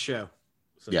tonight's show.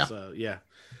 Since,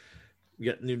 we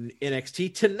got new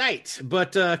NXT tonight.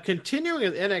 But continuing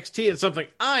with NXT, and something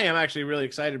I am actually really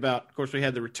excited about. Of course, we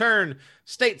had the return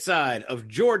stateside of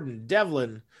Jordan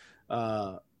Devlin.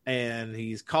 And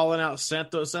he's calling out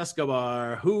Santos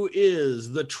Escobar, who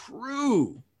is the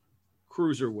true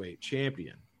cruiserweight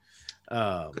champion.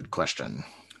 Good question.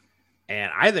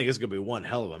 And I think it's going to be one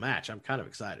hell of a match. I'm kind of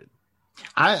excited.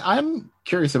 I'm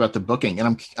curious about the booking,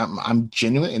 and I'm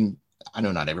genuine. And I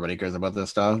know not everybody cares about this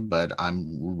stuff, but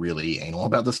I'm really anal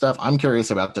about this stuff. I'm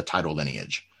curious about the title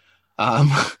lineage.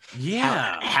 How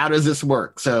does this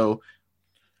work? So,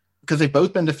 because they've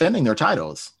both been defending their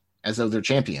titles as though they're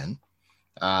champion.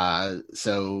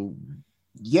 So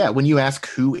yeah, when you ask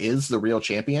who is the real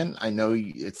champion, I know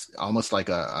it's almost like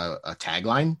a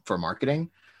tagline for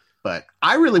marketing, but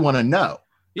I really want to know.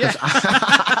 Yeah.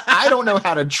 I don't know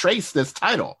how to trace this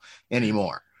title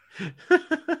anymore.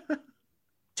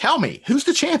 Tell me, who's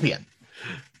the champion?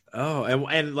 Oh,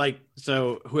 and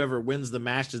so whoever wins the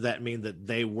match, does that mean that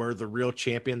they were the real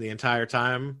champion the entire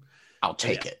time? I'll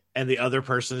take it. And the other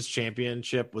person's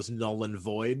championship was null and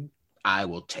void? I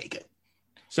will take it.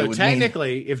 So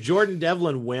technically, if Jordan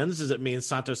Devlin wins, does it mean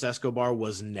Santos Escobar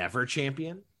was never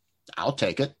champion? I'll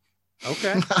take it.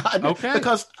 Okay. Okay.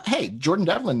 Because, hey, Jordan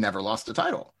Devlin never lost a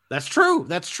title. That's true.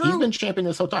 He's been champion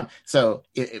this whole time. So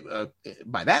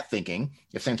by that thinking,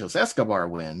 if Santos Escobar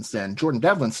wins, then Jordan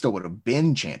Devlin still would have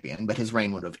been champion, but his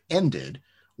reign would have ended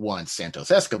once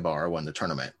Santos Escobar won the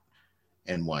tournament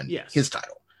and won his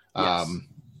title. Yes.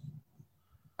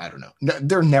 I don't know. No,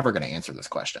 they're never going to answer this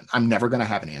question. I'm never going to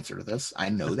have an answer to this. I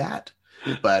know that,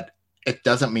 but it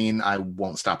doesn't mean I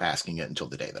won't stop asking it until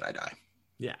the day that I die.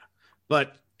 Yeah.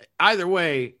 But either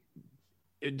way,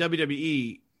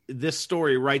 WWE, this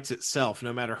story writes itself.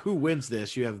 No matter who wins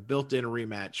this, you have built-in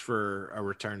rematch for a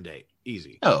return date.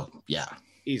 Easy. Oh, yeah.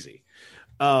 Easy.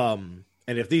 And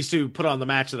if these two put on the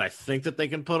match that I think that they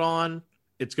can put on,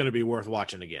 it's going to be worth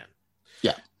watching again.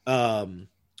 Yeah.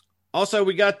 Also,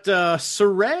 we got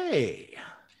Saray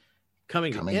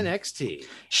coming to NXT.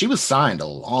 She was signed a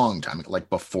long time, like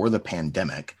before the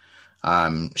pandemic.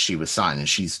 She was signed, and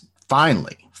she's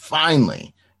finally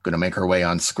going to make her way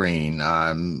on screen.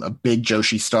 A big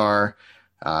Joshi star.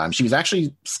 She was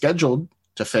actually scheduled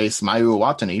to face Mayu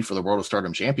Iwatani for the World of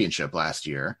Stardom Championship last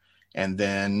year. And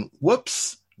then,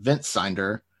 whoops, Vince signed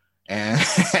her. And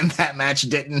that match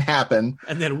didn't happen.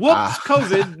 And then, whoops,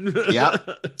 COVID.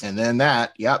 Yep. And then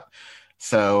that, yep.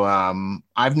 So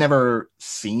I've never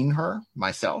seen her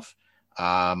myself.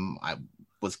 I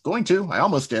was going to. I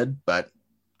almost did, but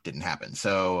didn't happen.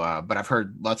 So, but I've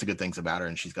heard lots of good things about her,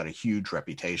 and she's got a huge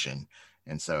reputation.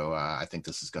 And so I think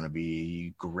this is going to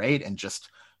be great and just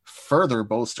further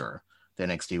bolster the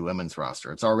NXT women's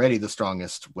roster. It's already the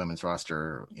strongest women's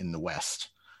roster in the West.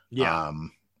 Yeah.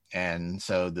 And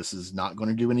so this is not going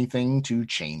to do anything to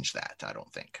change that, I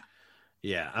don't think.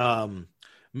 Yeah.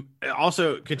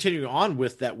 Also, continuing on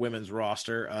with that women's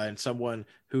roster, and someone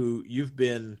who you've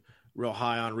been real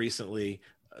high on recently,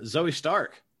 Zoe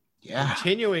Stark. Yeah.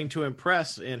 Continuing to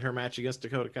impress in her match against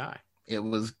Dakota Kai. It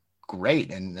was great.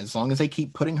 And as long as they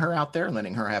keep putting her out there and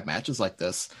letting her have matches like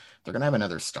this, they're going to have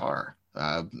another star.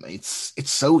 It's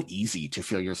so easy to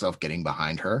feel yourself getting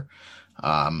behind her.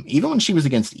 Even when she was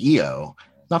against Io,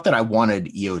 not that I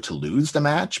wanted Io to lose the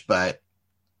match, but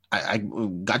I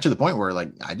got to the point where,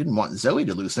 like, I didn't want Zoe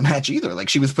to lose the match either. Like,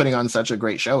 she was putting on such a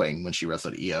great showing when she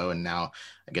wrestled Io and now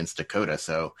against Dakota.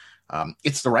 So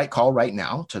it's the right call right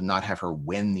now to not have her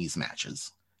win these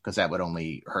matches, because that would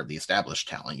only hurt the established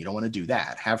talent. You don't want to do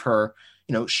that. Have her,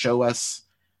 show us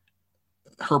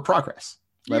her progress.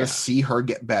 Let us see her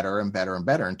get better and better and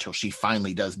better until she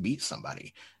finally does beat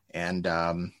somebody. And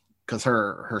because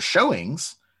her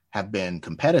showings have been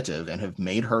competitive and have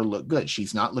made her look good.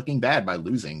 She's not looking bad by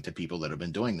losing to people that have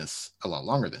been doing this a lot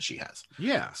longer than she has.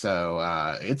 Yeah. So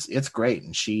it's great,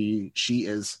 and she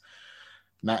is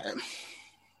not.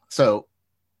 So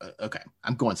okay,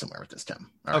 I'm going somewhere with this, Tim.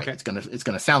 All right, it's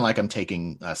gonna sound like I'm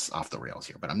taking us off the rails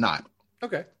here, but I'm not.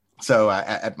 Okay. So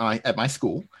at my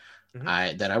school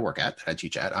Mm-hmm. that I work at, that I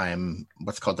teach at, I am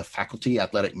what's called the faculty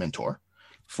athletic mentor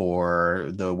for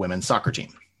the women's soccer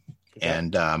team. Okay.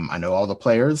 And I know all the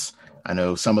players. I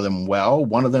know some of them well.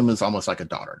 One of them is almost like a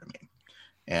daughter to me.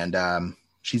 And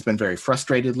she's been very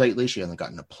frustrated lately. She hasn't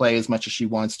gotten to play as much as she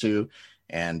wants to.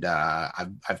 And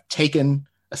I've taken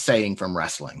a saying from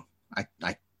wrestling.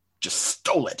 I just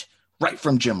stole it right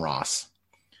from Jim Ross.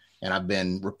 And I've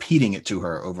been repeating it to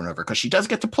her over and over because she does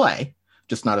get to play,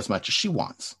 just not as much as she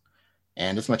wants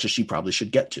and as much as she probably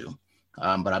should get to.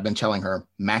 But I've been telling her,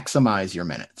 maximize your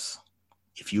minutes.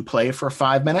 If you play for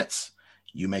 5 minutes,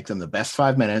 you make them the best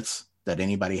 5 minutes that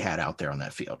anybody had out there on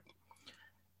that field.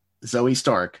 Zoe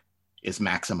Stark is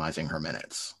maximizing her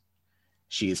minutes.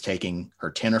 She is taking her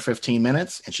 10 or 15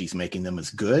 minutes and she's making them as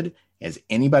good as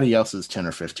anybody else's 10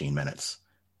 or 15 minutes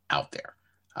out there.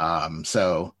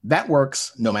 So that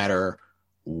works no matter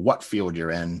what field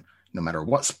you're in, no matter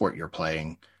what sport you're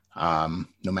playing, no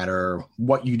matter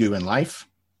what you do in life,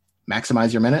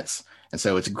 maximize your minutes. And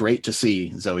so it's great to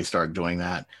see Zoe Stark doing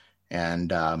that.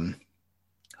 And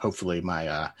hopefully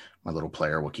my little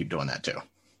player will keep doing that too.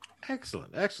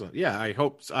 Excellent. Yeah, I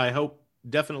hope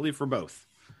definitely for both.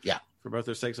 Yeah. For both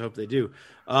their sakes, I hope they do.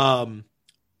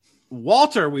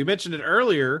 Walter, we mentioned it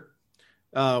earlier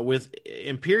with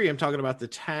Imperium talking about the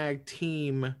tag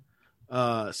team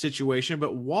situation,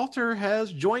 but Walter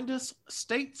has joined us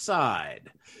stateside.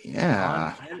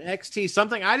 Yeah. On NXT,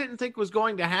 something I didn't think was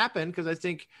going to happen because I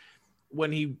think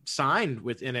when he signed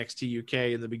with NXT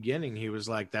UK in the beginning, he was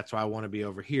like, that's why I want to be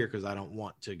over here because I don't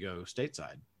want to go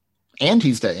stateside. And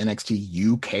he's the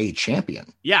NXT UK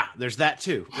champion. Yeah, there's that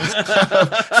too.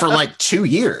 For like 2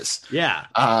 years. Yeah.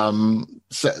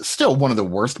 So still one of the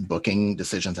worst booking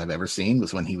decisions I've ever seen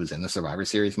was when he was in the Survivor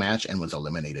Series match and was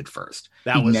eliminated first.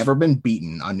 He'd never been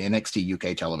beaten on NXT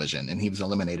UK television, and he was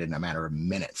eliminated in a matter of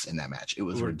minutes in that match. It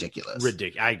was ridiculous.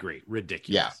 I agree.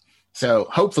 Ridiculous. Yeah. So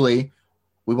hopefully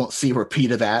we won't see a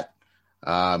repeat of that.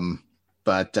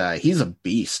 But he's a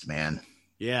beast, man.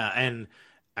 Yeah, and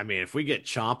I mean, if we get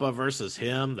Ciampa versus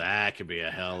him, that could be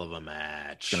a hell of a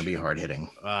match. It's going to be hard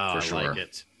hitting. Oh, for sure. I like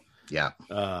it. Yeah.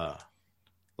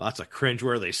 Lots of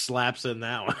cringeworthy slaps in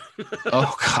that one.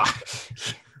 Oh, God.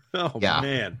 Oh, yeah.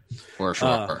 Man. For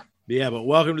sure. Yeah, but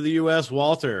welcome to the U.S.,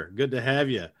 Walter. Good to have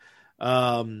you.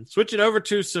 Switching over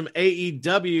to some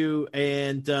AEW,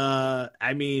 and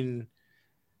I mean,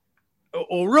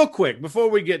 real quick, before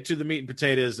we get to the meat and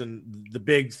potatoes and the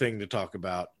big thing to talk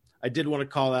about, I did want to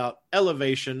call out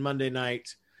Elevation Monday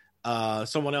night.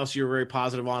 Someone else you were very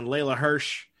positive on, Layla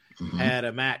Hirsch, had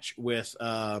a match with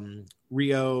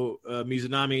Ryo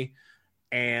Mizunami,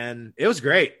 and it was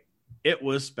great. It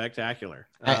was spectacular.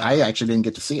 I actually didn't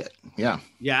get to see it. Yeah.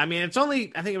 Yeah, I mean, it's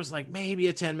only, I think it was like maybe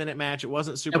a 10-minute match. It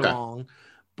wasn't super long,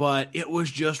 but it was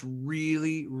just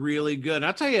really, really good. And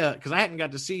I'll tell you, because I hadn't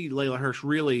got to see Layla Hirsch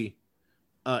really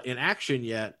in action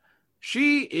yet,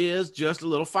 she is just a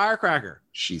little firecracker.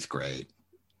 She's great.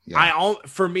 Yeah.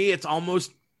 For me, it's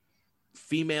almost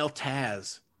female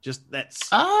Taz. Just that's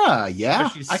yeah.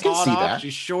 I can see that.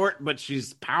 She's short, but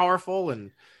she's powerful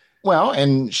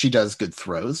and she does good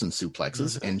throws and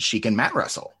suplexes, and she can mat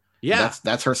wrestle. Yeah,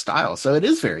 that's her style. So it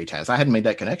is very Taz. I hadn't made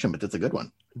that connection, but that's a good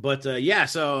one. But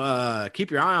so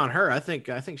keep your eye on her. I think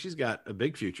she's got a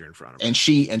big future in front of her. And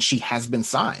she has been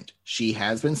signed. She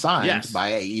has been signed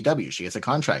by AEW. She has a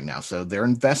contract now, so they're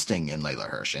investing in Layla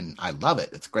Hirsch, and I love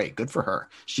it. It's great. Good for her.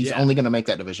 She's only going to make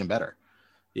that division better.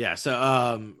 Yeah. So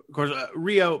of course,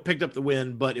 Rio picked up the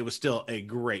win, but it was still a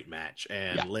great match,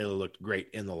 and Layla looked great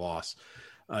in the loss.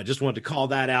 Just wanted to call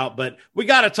that out, but we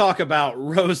got to talk about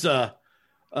Rosa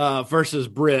versus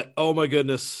Britt. Oh my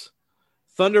goodness.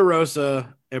 Thunder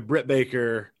Rosa and Britt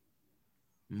Baker.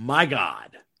 My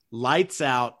God. Lights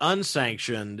out,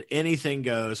 unsanctioned, anything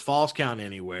goes, false count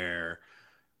anywhere.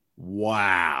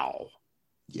 Wow.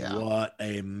 Yeah. What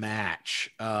a match.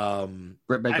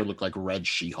 Britt Baker looked like Red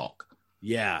She-Hulk.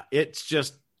 Yeah. It's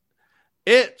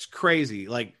crazy.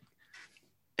 Like,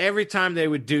 every time they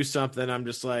would do something, I'm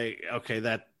just like, okay,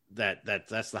 that's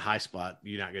the high spot.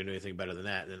 You're not going to do anything better than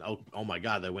that. And then, oh my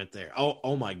God, they went there.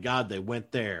 Oh my God, they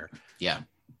went there. Yeah.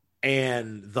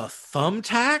 And the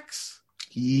thumbtacks.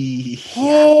 Yeah.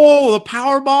 Oh, the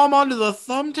power bomb onto the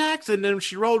thumbtacks, and then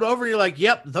she rolled over. And you're like,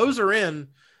 yep, those are in.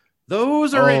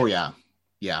 Those are in. Oh yeah,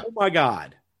 yeah. Oh my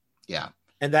God. Yeah.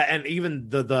 And even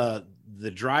the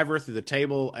the driver through the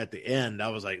table at the end, I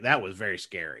was like, that was very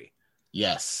scary.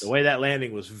 Yes. The way that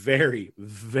landing was very,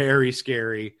 very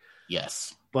scary.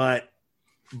 Yes. But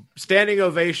standing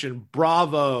ovation,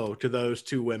 bravo to those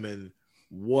two women.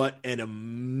 What an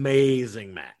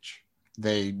amazing match.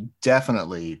 They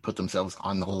definitely put themselves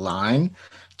on the line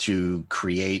to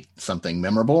create something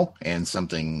memorable and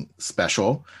something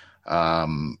special.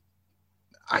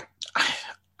 I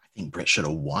think Britt should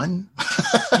have won.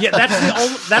 Yeah,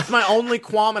 that's my only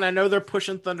qualm, and I know they're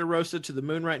pushing Thunder Rosa to the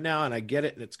moon right now, and I get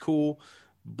it, and it's cool,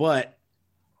 but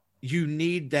you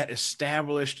need that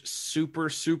established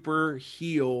super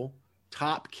heel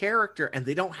top character, and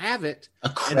they don't have it. A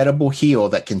credible heel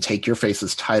that can take your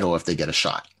face's title if they get a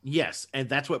shot. Yes, and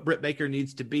that's what Britt Baker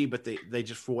needs to be, but they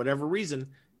just, for whatever reason,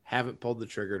 haven't pulled the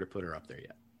trigger to put her up there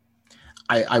yet.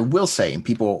 I will say, and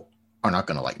people are not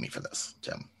going to like me for this,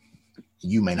 Tim.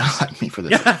 You may not like me for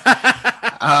this.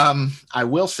 I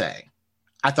will say,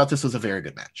 I thought this was a very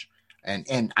good match.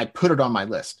 And I put it on my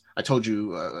list. I told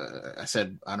you, I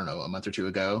said, I don't know, a month or two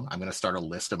ago, I'm going to start a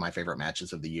list of my favorite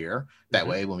matches of the year. That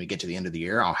way, when we get to the end of the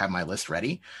year, I'll have my list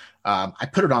ready. I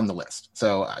put it on the list.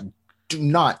 So do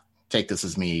not take this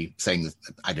as me saying that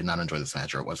I did not enjoy this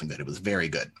match or it wasn't good. It was very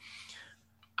good.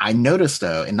 I noticed,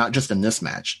 though, and not just in this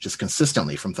match, just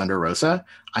consistently from Thunder Rosa,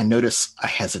 I noticed a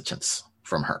hesitance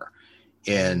from her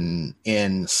in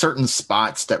certain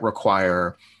spots that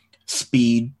require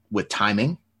speed with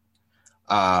timing.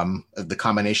 The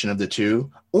combination of the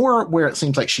two, or where it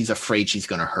seems like she's afraid she's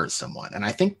going to hurt someone. And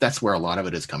I think that's where a lot of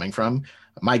it is coming from.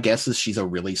 My guess is she's a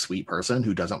really sweet person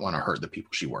who doesn't want to hurt the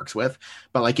people she works with.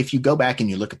 But like, if you go back and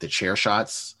you look at the chair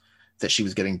shots that she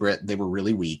was getting Britt, they were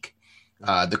really weak.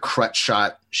 The crutch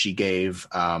shot she gave,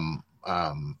 what's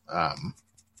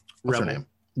her name?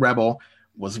 Rebel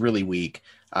was really weak.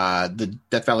 The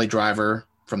Death Valley driver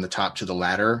from the top to the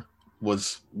ladder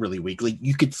was really weak. Like,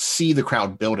 you could see the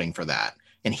crowd building for that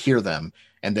and hear them.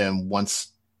 And then once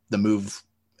the move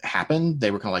happened, they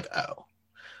were kind of like,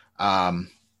 oh.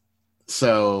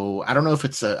 So I don't know if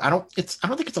I don't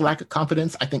think it's a lack of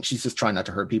confidence. I think she's just trying not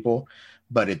to hurt people,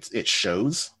 but it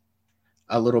shows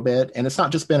a little bit. And it's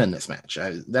not just been in this match.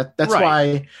 That's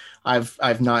right. Why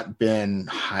I've not been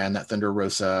high on that Thunder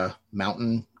Rosa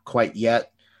mountain quite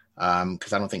yet.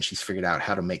 Cause I don't think she's figured out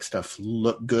how to make stuff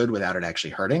look good without it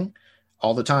actually hurting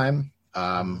all the time.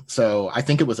 So I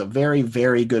think it was a very,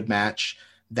 very good match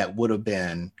that would have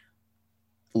been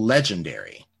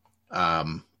legendary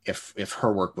if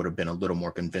her work would have been a little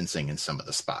more convincing in some of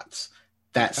the spots.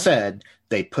 That said,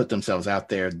 they put themselves out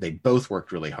there. They both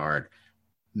worked really hard.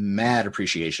 Mad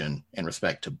appreciation and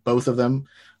respect to both of them.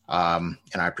 And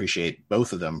I appreciate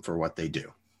both of them for what they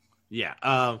do. Yeah.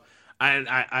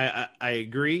 I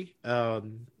agree.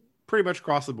 Pretty much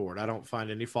across the board. I don't find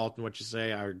any fault in what you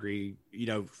say. I agree.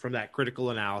 From that critical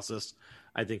analysis,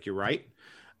 I think you're right.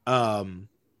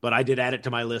 But I did add it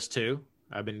to my list too.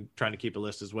 I've been trying to keep a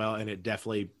list as well, and it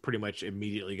definitely pretty much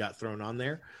immediately got thrown on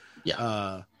there.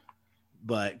 Yeah.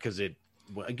 But because it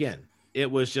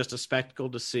was just a spectacle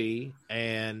to see,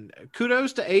 and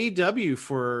kudos to AEW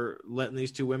for letting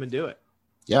these two women do it.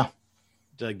 Yeah.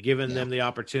 Giving them the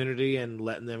opportunity and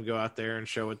letting them go out there and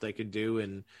show what they could do.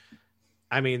 And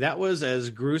I mean, that was as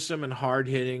gruesome and hard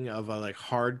hitting of a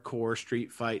hardcore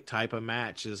street fight type of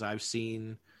match as I've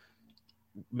seen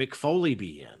Mick Foley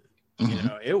be in.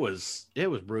 Mm-hmm. It was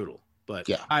brutal, but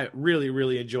yeah. I really,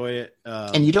 really enjoy it.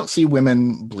 And you don't see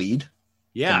women bleed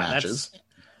in matches.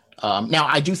 Now,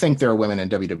 I do think there are women in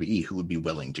WWE who would be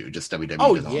willing to. Just WWE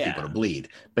doesn't want people to bleed,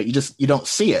 but you don't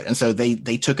see it, and so they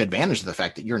took advantage of the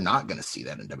fact that you're not going to see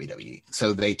that in WWE.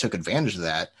 So they took advantage of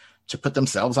that to put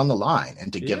themselves on the line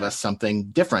and to give us something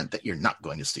different that you're not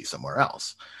going to see somewhere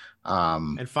else.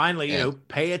 And finally,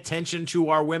 pay attention to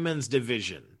our women's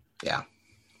division. Yeah,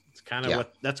 it's kind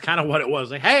of what it was.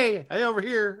 Like, hey over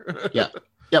here. Yeah.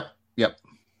 Yep.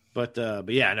 But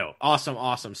yeah, no,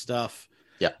 awesome stuff.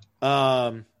 Yeah.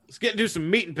 Let's get into some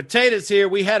meat and potatoes here.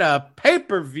 We had a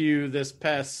pay-per-view this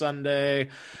past Sunday,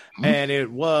 and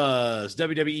it was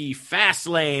WWE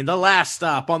Fastlane, the last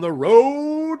stop on the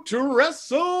road to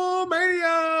WrestleMania.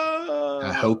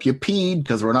 I hope you peed,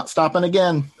 because we're not stopping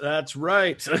again. That's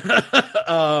right.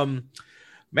 Man,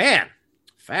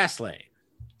 Fastlane.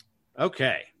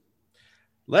 Okay.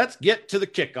 Let's get to the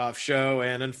kickoff show,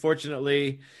 and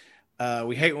unfortunately,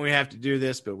 we hate when we have to do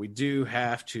this, but we do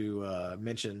have to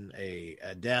mention a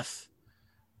death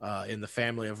in the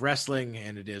family of wrestling,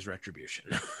 and it is Retribution.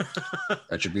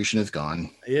 Retribution is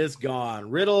gone. Is gone.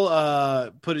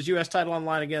 Riddle put his U.S. title on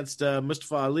line against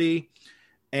Mustafa Ali,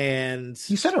 and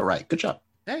you said it right. Good job.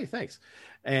 Hey, thanks.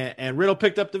 and Riddle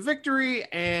picked up the victory,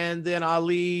 and then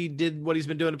Ali did what he's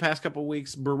been doing the past couple of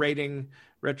weeks, berating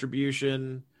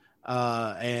Retribution,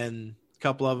 and a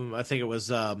couple of them, I think it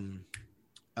was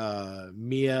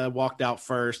Mia walked out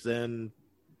first, then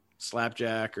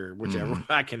Slapjack or whichever.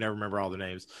 I can never remember all the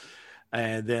names.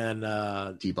 And then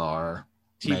T-Bar.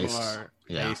 T-Bar.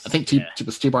 Yeah, Mace. I think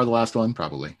was T-Bar the last one?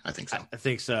 Probably. I think so. I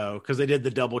think so, because they did the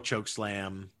double choke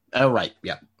slam. Oh, right.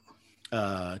 Yeah.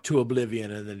 To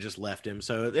oblivion, and then just left him.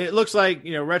 So it looks like,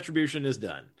 Retribution is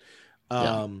done.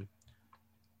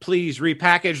 Please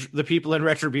repackage the people in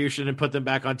Retribution and put them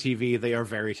back on TV. They are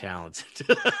very talented.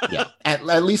 Yeah,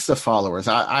 at least the followers.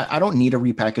 I don't need a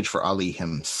repackage for Ali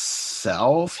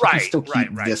himself. He can still keep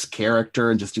this character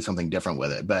and just do something different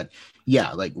with it. But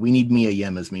yeah, like we need Mia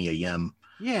Yim as Mia Yim.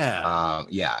 Yeah.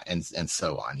 And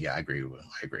so on. Yeah, I agree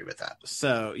with that.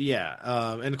 So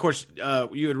yeah, and of course,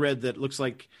 you had read that looks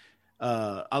like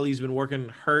Ali's been working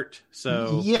hurt.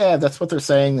 So yeah, that's what they're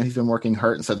saying, that he's been working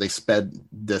hurt, and so they sped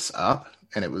this up,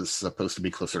 and it was supposed to be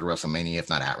closer to WrestleMania, if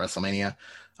not at WrestleMania.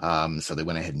 So they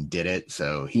went ahead and did it.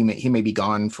 So he may be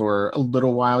gone for a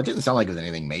little while. It didn't sound like it was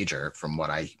anything major from what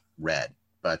I read,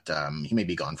 but he may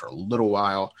be gone for a little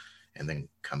while and then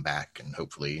come back and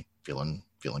hopefully feeling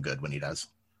good when he does.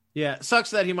 Yeah, it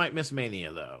sucks that he might miss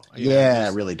Mania though. Yeah,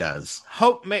 it really does.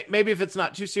 Hope maybe if it's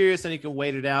not too serious, then he can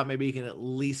wait it out. Maybe he can at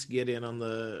least get in on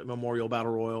the Memorial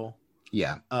Battle Royal.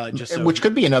 Yeah, which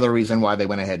could be another reason why they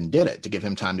went ahead and did it, to give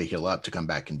him time to heal up to come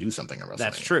back and do something at WrestleMania.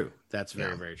 That's true. That's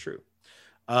very, very true.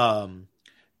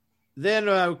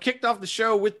 Then kicked off the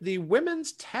show with the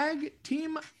Women's Tag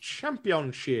Team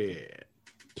Championship.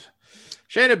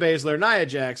 Shayna Baszler, Nia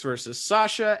Jax versus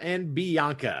Sasha and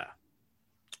Bianca.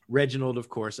 Reginald, of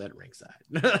course, at ringside.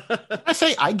 I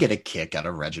say I get a kick out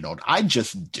of Reginald. I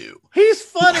just do. He's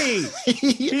funny.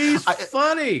 He's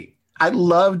funny. I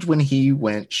loved when he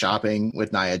went shopping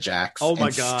with Nia Jax. Oh my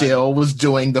God. Still was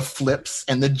doing the flips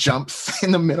and the jumps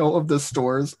in the middle of the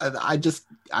stores. I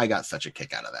got such a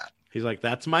kick out of that. He's like,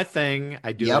 that's my thing.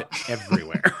 I do it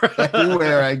everywhere.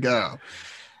 Everywhere I go.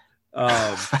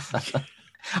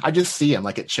 I just see him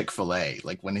like at Chick-fil-A,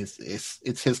 like when it's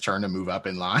his turn to move up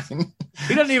in line.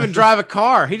 He doesn't even drive a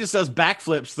car. He just does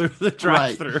backflips through the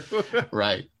drive-thru.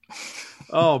 Right.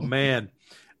 Oh, man.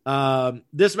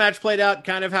 This match played out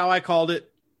kind of how I called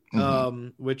it,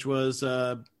 which was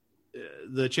the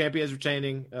champions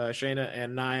retaining Shayna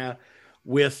and Nia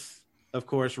with, of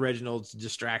course, Reginald's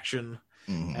distraction,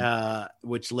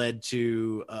 which led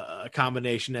to a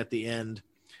combination at the end.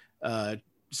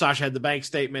 Sasha had the bank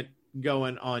statement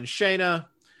going on Shayna.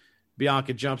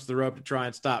 Bianca jumps the rope to try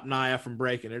and stop Nia from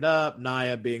breaking it up.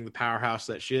 Nia, being the powerhouse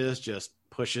that she is, just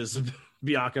pushes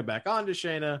Bianca back onto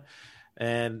Shayna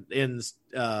and ends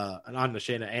onto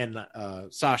Shayna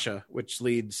and Sasha, which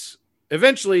leads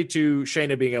eventually to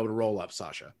Shayna being able to roll up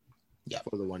Sasha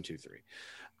for the 1, 2, 3.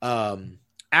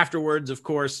 Afterwards, of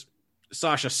course,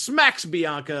 Sasha smacks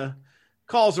Bianca,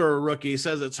 calls her a rookie,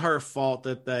 says it's her fault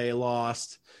that they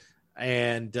lost.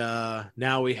 And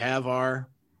now we have our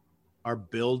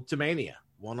build to Mania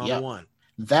 1-on-1.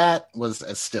 That was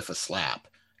as stiff a slap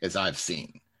as I've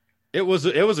seen. It was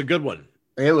a good one.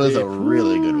 It was a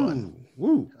really good one.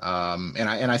 Woo.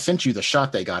 And I sent you the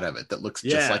shot they got of it that looks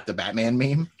just like the Batman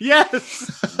meme.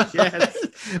 Yes.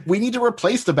 We need to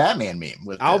replace the Batman meme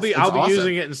with I'll be awesome.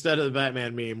 Using it instead of the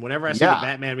Batman meme. Whenever I see the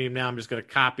Batman meme now, I'm just going to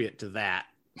copy it to that.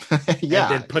 And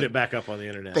then put it back up on the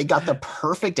internet. They got the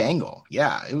perfect angle.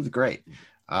 Yeah, it was great.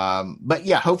 But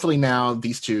yeah, hopefully now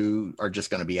these two are just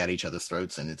going to be at each other's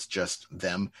throats and it's just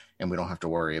them and we don't have to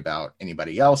worry about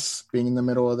anybody else being in the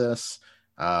middle of this.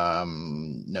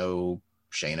 No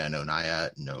Shayna, no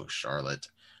Nia, no Charlotte.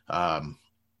 I'm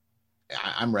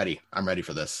ready. I'm ready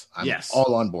for this. I'm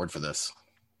all on board for this.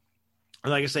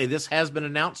 Like I say, this has been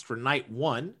announced for night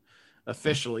 1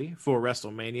 officially for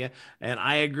WrestleMania, and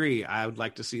I agree. I would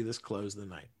like to see this close the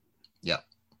night. Yeah,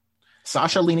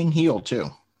 Sasha leaning heel too.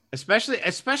 Especially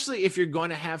if you're going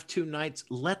to have 2 nights,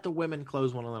 let the women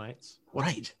close one of the nights.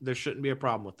 Right. There shouldn't be a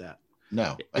problem with that.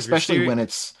 No, especially when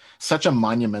it's such a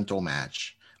monumental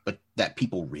match, but that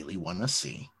people really want to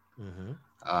see.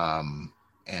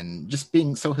 And just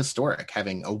being so historic,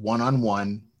 having a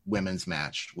 1-on-1 women's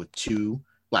match with 2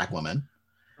 black women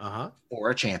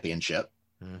for a championship.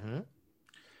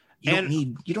 You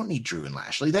don't need Drew and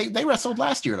Lashley. They wrestled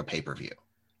last year at a pay-per-view.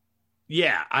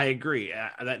 Yeah, I agree.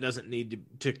 That doesn't need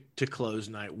to close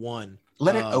night 1.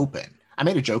 Let it open. I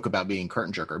made a joke about being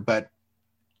curtain jerker, but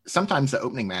sometimes the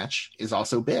opening match is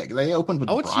also big. They opened with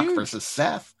Brock versus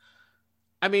Seth.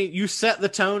 I mean, you set the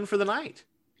tone for the night.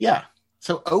 Yeah.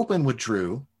 So open with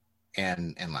Drew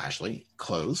and Lashley,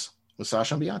 close with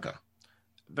Sasha and Bianca.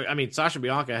 but I mean, Sasha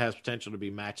Bianca has potential to be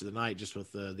match of the night just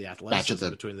with the athleticism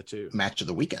between the two. Match of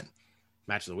the weekend.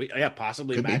 Match of the week. Yeah,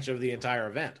 possibly Could match be. of the entire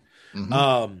event.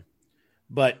 Mm-hmm.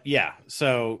 But yeah,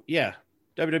 so yeah,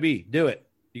 WWE, do it.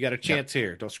 You got a chance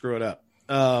here. Don't screw it up.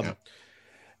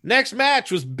 Next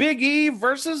match was Big E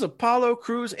versus Apollo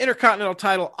Crews, Intercontinental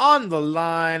title on the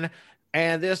line.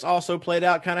 And this also played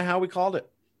out kind of how we called it,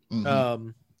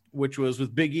 which was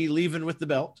with Big E leaving with the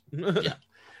belt,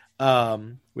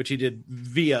 which he did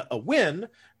via a win.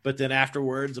 But then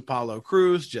afterwards, Apollo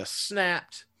Crews just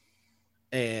snapped.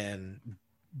 And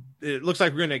it looks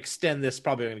like we're going to extend this,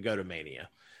 probably going to go to Mania.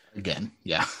 Again,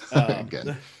 yeah.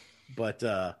 Again. But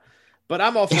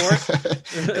I'm all for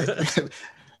it.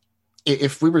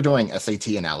 If we were doing SAT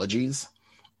analogies,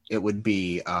 it would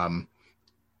be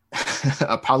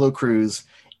Apollo Crews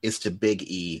is to Big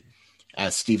E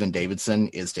as Steven Davidson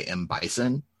is to M.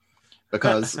 Bison.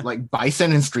 Because like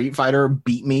Bison in Street Fighter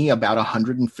beat me about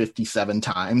 157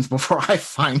 times before I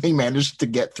finally managed to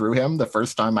get through him the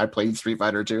first time I played Street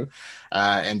Fighter 2.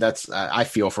 And that's, I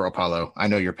feel for Apollo. I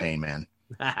know your pain, man.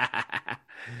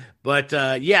 But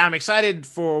yeah, I'm excited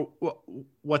for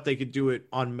what they could do it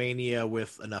on Mania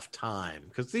with enough time,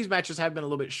 because these matches have been a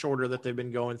little bit shorter that they've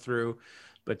been going through,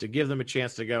 but to give them a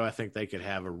chance to go, I think they could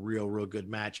have a real good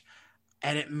match.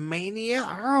 And at Mania,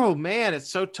 oh man, it's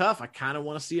so tough. I kind of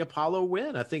want to see Apollo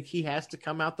win. I think he has to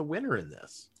come out the winner in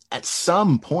this. At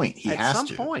some point, he has to. At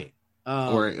some point.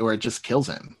 Or it just kills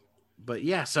him. But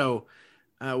yeah, so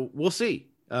we'll see.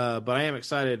 But I am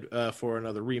excited for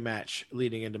another rematch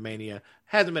leading into Mania.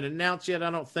 Hasn't been announced yet, I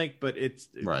don't think, but it's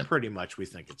pretty much we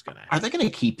think it's going to happen. Are they going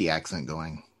to keep the accent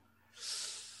going?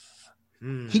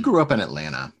 He grew up in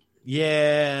Atlanta.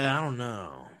 Yeah, I don't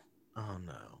know. Oh,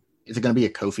 no. Is it going to be a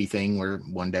Kofi thing where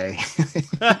one day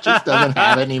it just doesn't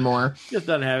have it anymore? Just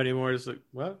doesn't have it anymore. It's like,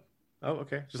 what? Oh,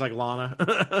 okay. Just like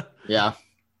Lana. Yeah.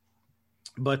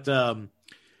 But, Braun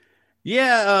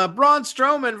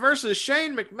Strowman versus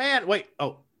Shane McMahon. Wait,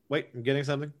 I'm getting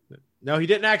something. No, he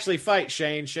didn't actually fight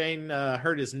Shane. Shane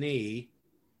hurt his knee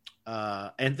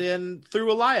and then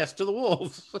threw Elias to the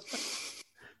wolves.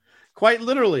 Quite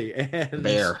literally. And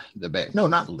the bear. No,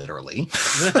 not literally.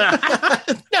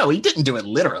 No, he didn't do it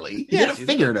literally. He did it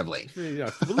figuratively.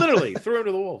 Literally threw him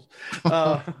to the wolves.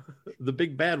 The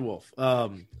big bad wolf.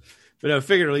 But no,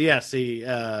 figuratively, yes,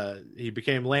 he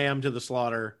became lamb to the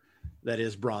slaughter. That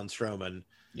is Braun Strowman.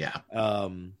 Yeah.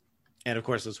 And of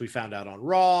course, as we found out on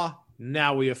Raw,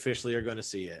 now we officially are going to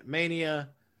see it. Mania.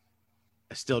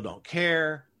 I still don't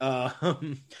care.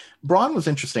 Braun was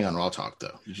interesting on Raw Talk,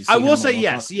 though. Did you see I will say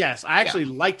yes. Talk? Yes. I actually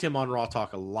liked him on Raw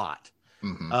Talk a lot.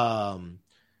 Mm-hmm.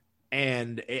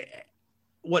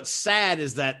 What's sad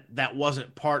is that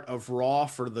wasn't part of Raw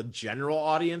for the general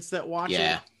audience that watches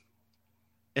it.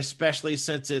 Especially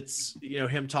since it's,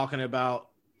 him talking about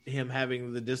him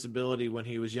having the disability when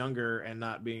he was younger and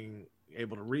not being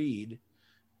able to read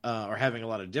or having a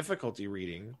lot of difficulty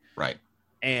reading. Right.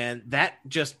 And that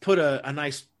just put a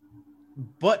nice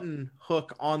button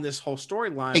hook on this whole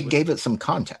storyline. It gave it some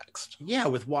context. Yeah,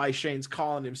 with why Shane's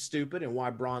calling him stupid and why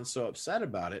Braun's so upset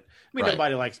about it. I mean,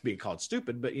 nobody likes being called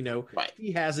stupid, but,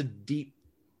 he has a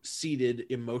deep-seated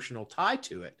emotional tie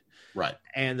to it. Right.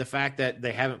 And the fact that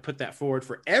they haven't put that forward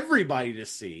for everybody to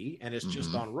see and it's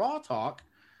just on Raw Talk,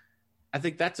 I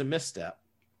think that's a misstep.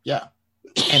 Yeah.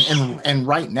 And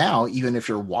right now, even if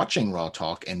you're watching Raw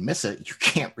Talk and miss it, you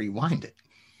can't rewind it.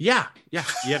 Yeah. You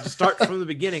have to start from the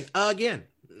beginning again.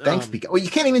 Thanks, Peacock. Well, you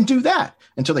can't even do that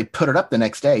until they put it up the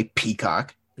next day,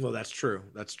 Peacock. Well, that's true.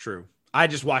 I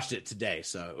just watched it today,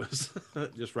 so it was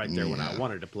just right there when I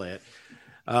wanted to play it.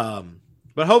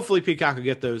 But hopefully Peacock will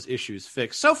get those issues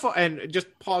fixed. So far, and just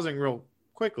pausing real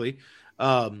quickly,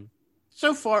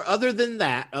 so far, other than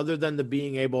the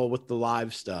being able with the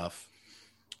live stuff,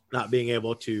 not being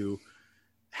able to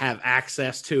have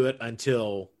access to it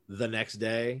until the next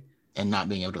day. And not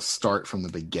being able to start from the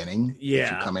beginning. Yeah.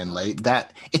 If you come in late.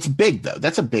 It's big, though.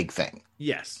 That's a big thing.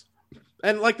 Yes.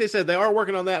 And like they said, they are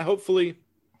working on that. Hopefully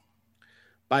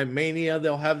by Mania,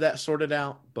 they'll have that sorted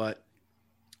out. But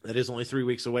that is only 3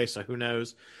 weeks away, so who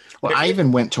knows? Well, I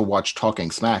even went to watch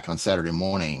Talking Smack on Saturday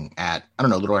morning at, a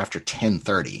little after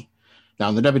 10:30. Now,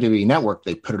 on the WWE Network,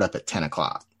 they put it up at 10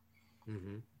 o'clock.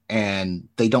 Mm-hmm. And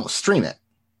they don't stream it.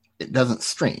 It doesn't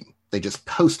stream. They just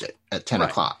post it at 10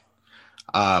 o'clock.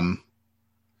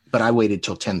 But I waited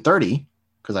till 10:30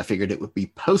 because I figured it would be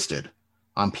posted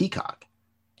on Peacock,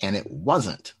 and it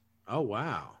wasn't. Oh,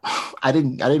 wow. I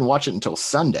didn't watch it until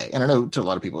Sunday. And I know to a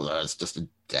lot of people, it's just a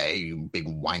day, you big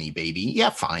whiny baby. Yeah,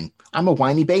 fine. I'm a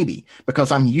whiny baby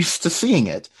because I'm used to seeing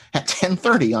it at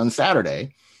 10:30 on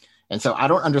Saturday. And so I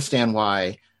don't understand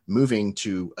why moving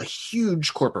to a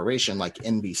huge corporation like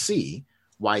NBC,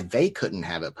 why they couldn't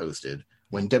have it posted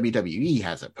when WWE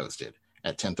has it posted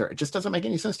at 10:30. It just doesn't make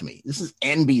any sense to me. This is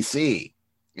NBC.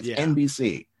 It's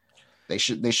NBC. They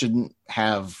shouldn't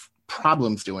have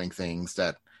problems doing things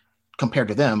that, compared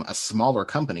to them, a smaller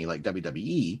company like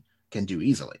WWE can do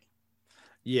easily.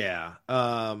 Yeah.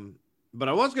 But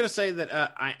I was going to say that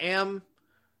I am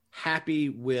happy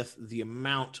with the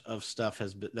amount of stuff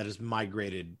that has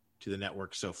migrated to the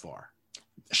network so far.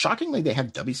 Shockingly, they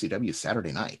have WCW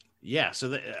Saturday night. Yeah,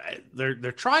 so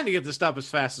they're trying to get the stuff as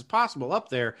fast as possible up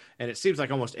there, and it seems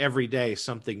like almost every day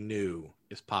something new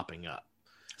is popping up.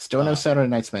 Still no Saturday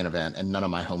night's main event, and none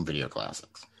of my home video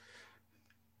classics.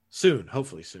 Soon,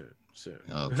 hopefully soon.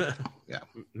 Okay. Yeah.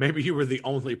 Maybe you were the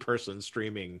only person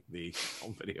streaming the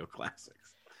home video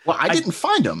classics. Well, I didn't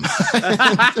find them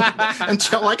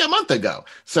until like a month ago.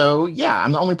 So yeah,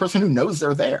 I'm the only person who knows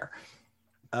they're there.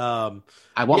 I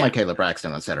want my Caleb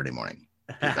Braxton on Saturday morning.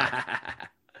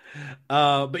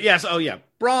 But yes,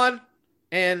 Braun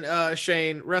and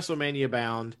Shane, WrestleMania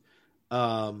bound.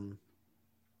 I'm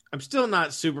still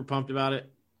not super pumped about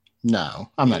it.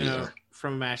 No, I'm not either.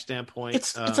 From a match standpoint,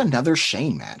 it's another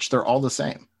Shane match. They're all the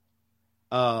same.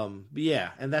 But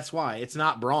yeah, and that's why it's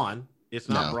not Braun. It's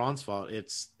not Braun's fault.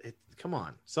 Come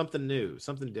on, something new,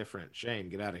 something different. Shane,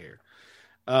 get out of here.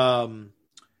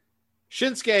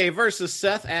 Shinsuke versus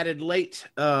Seth added late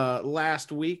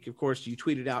last week. Of course, you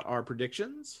tweeted out our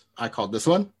predictions. I called this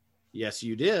one. Yes,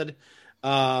 you did.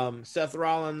 Seth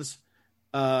Rollins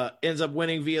ends up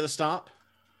winning via the stomp.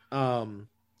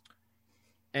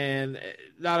 And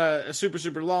not a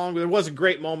super long. There was a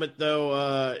great moment,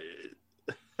 though,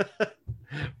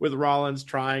 with Rollins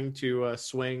trying to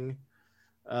swing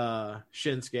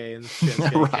Shinsuke and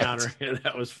Shinsuke countering.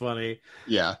 That was funny.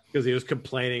 Yeah. Because he was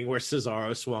complaining where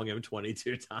Cesaro swung him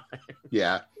 22 times.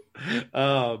 Yeah.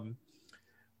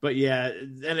 But yeah,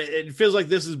 and it feels like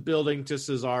this is building to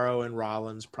Cesaro and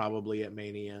Rollins probably at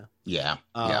Mania. Yeah.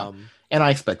 And I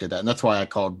expected that. And that's why I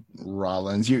called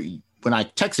Rollins. When I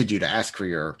texted you to ask for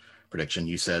your prediction,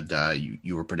 you said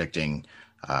you were predicting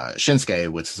Shinsuke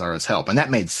with Cesaro's help. And that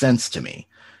made sense to me.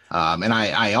 And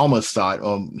I almost thought,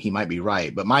 he might be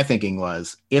right. But my thinking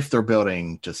was, if they're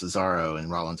building to Cesaro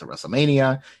and Rollins at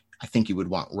WrestleMania, I think you would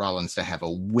want Rollins to have a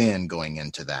win going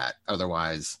into that.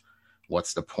 Otherwise,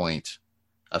 what's the point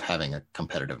of having a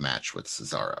competitive match with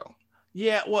Cesaro?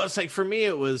 Yeah, well, it's like for me,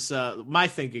 it was my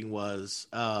thinking was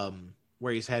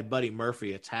where he's had Buddy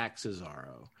Murphy attack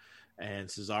Cesaro, and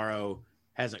Cesaro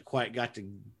hasn't quite got to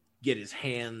get his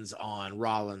hands on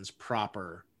Rollins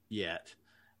proper yet.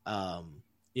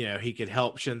 He could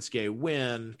help Shinsuke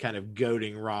win, kind of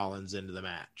goading Rollins into the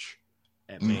match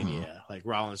at Mania. Like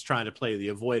Rollins trying to play the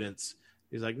avoidance.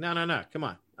 He's like, no, come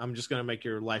on. I'm just going to make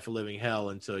your life a living hell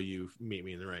until you meet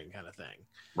me in the ring kind of thing.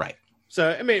 Right. So,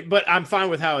 I mean, but I'm fine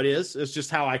with how it is. It's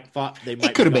just how I thought they might.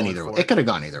 It could have been either way. It could have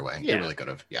gone either way. Yeah. It really could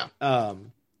have. Yeah.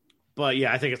 But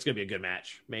yeah, I think it's going to be a good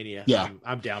match. Mania. Yeah.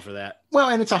 I'm down for that. Well,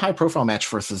 and it's a high profile match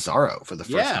for Cesaro for the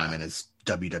first time in his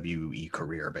WWE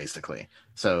career, basically.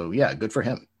 So yeah, good for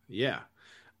him. Yeah.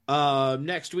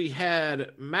 Next we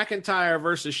had McIntyre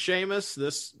versus Sheamus.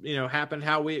 This, happened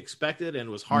how we expected and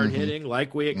was hard hitting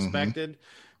like we expected.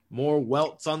 More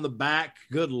welts on the back.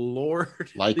 Good Lord.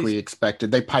 Like we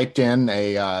expected. They piped in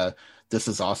a "This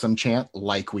is awesome" chant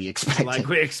like we expected. Like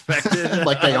we expected.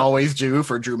 Like they always do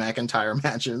for Drew McIntyre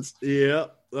matches. Yeah.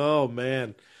 Oh,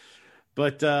 man.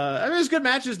 But, it was good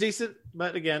matches, decent.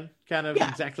 But again, kind of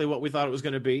exactly what we thought it was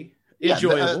going to be.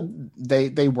 Enjoyable.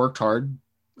 They worked hard.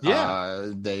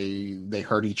 Yeah. They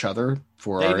hurt each other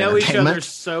for they our know each entertainment. other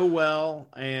so well.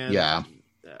 And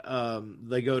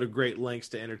they go to great lengths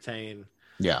to entertain.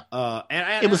 Yeah.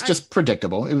 And it was just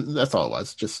predictable. That's all it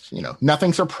was. Just,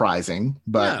 nothing surprising,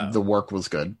 but the work was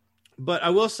good. But I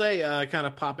will say, kind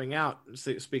of popping out,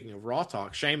 speaking of Raw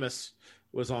Talk, Sheamus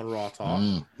was on Raw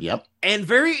Talk. Yep. And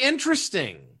very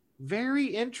interesting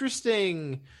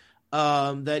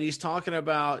that he's talking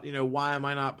about, why am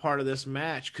I not part of this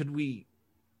match? Could we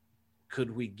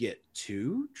get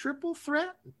 2 triple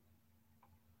threat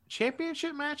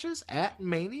championship matches at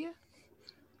Mania?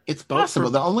 It's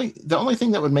possible. The only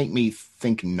thing that would make me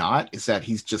think not is that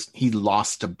he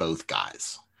lost to both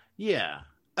guys. Yeah.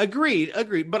 Agreed.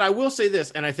 But I will say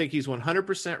this, and I think he's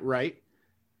 100% right.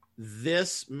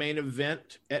 This main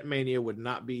event at Mania would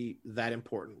not be that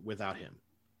important without him.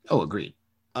 Oh, agreed.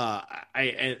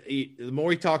 The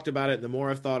more he talked about it, the more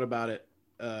I've thought about it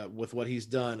with what he's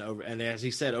done and as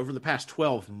he said, over the past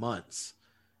 12 months,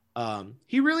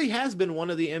 he really has been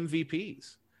one of the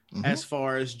MVPs as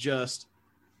far as just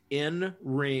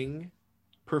in-ring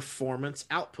performance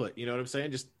output. You know what I'm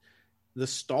saying? Just the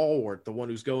stalwart, the one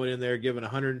who's going in there giving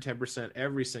 110%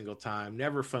 every single time,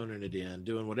 never phoning it in,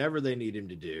 doing whatever they need him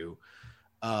to do.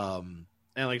 And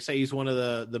like I say, he's one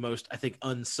of the most, I think,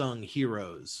 unsung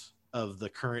heroes of the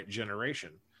current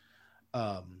generation,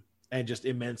 and just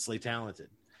immensely talented.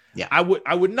 Yeah, I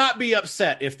would not be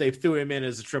upset if they threw him in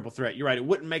as a triple threat. You're right; it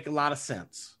wouldn't make a lot of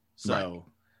sense. So,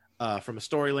 from a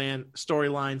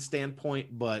storyline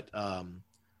standpoint, but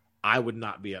I would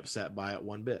not be upset by it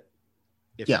one bit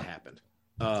if it happened.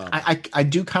 I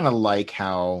do kind of like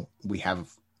how we have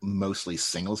mostly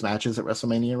singles matches at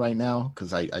WrestleMania right now,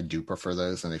 because I do prefer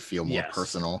those and they feel more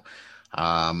personal.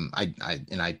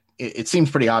 It seems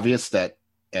pretty obvious that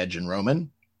Edge and Roman,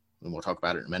 and we'll talk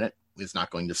about it in a minute, is not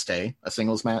going to stay a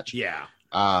singles match. Yeah.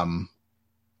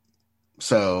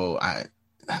 So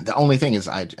the only thing is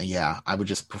I would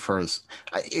just prefer.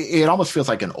 It almost feels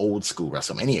like an old school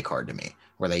WrestleMania card to me,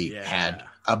 where they had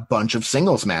a bunch of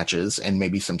singles matches and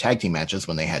maybe some tag team matches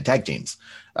when they had tag teams.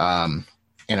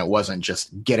 And it wasn't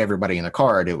just get everybody in the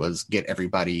card. It was get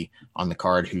everybody on the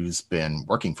card who's been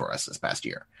working for us this past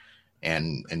year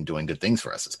and doing good things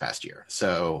for us this past year.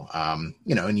 So, and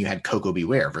you had Coco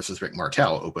Beware versus Rick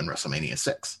Martel open WrestleMania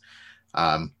 6.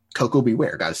 Coco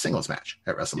Beware got a singles match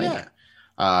at WrestleMania.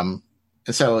 Yeah.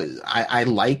 And so I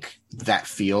like that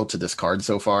feel to this card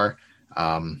so far.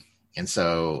 And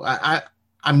so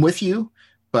I'm with you,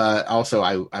 but also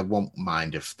I won't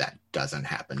mind if that doesn't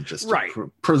happen, just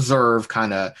to preserve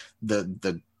kind of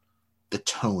the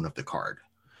tone of the card.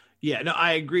 Yeah, no,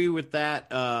 I agree with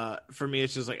that. For me,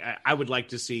 it's just like I would like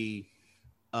to see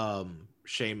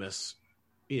Sheamus,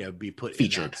 be put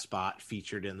featured in that spot,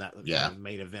 featured in that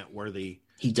main event worthy.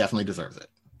 He definitely deserves it.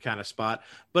 Kind of spot.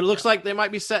 But it looks like they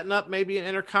might be setting up maybe an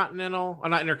Intercontinental, or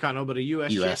not Intercontinental, but a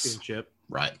US Championship.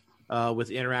 Right. With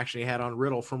the interaction he had on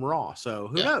Riddle from Raw. So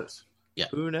who knows? Yeah.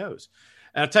 Who knows?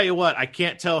 And I'll tell you what, I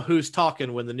can't tell who's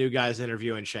talking when the new guy's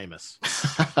interviewing Sheamus.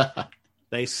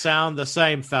 They sound the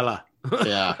same, fella.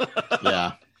 Yeah.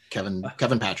 Kevin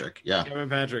Patrick. Yeah. Kevin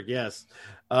Patrick, yes.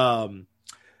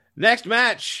 Next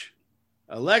match,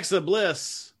 Alexa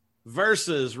Bliss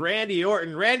versus Randy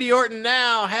Orton. Randy Orton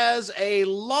now has a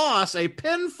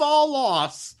pinfall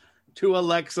loss to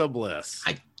Alexa Bliss.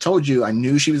 I told you, I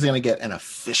knew she was going to get an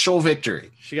official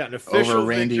victory. She got an official over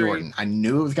Randy victory. Orton. I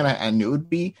knew it would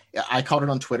be, I called it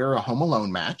on Twitter, a Home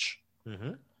Alone match.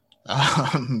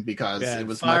 Because it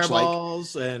was much like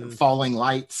and falling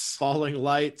lights.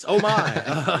 Oh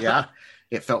my. Yeah.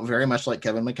 It felt very much like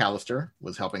Kevin McAllister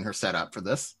was helping her set up for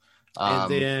this.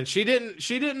 And then she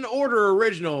didn't order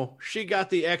original. She got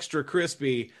the extra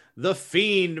crispy. The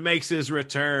Fiend makes his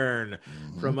return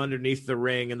from underneath the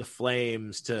ring and the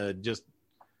flames to just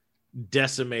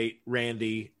decimate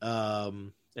Randy.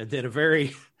 And then a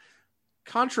very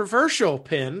controversial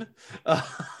pin.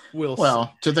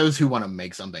 To those who want to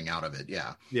make something out of it.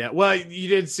 Yeah. Yeah. Well, you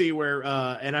did see where,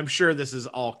 and I'm sure this is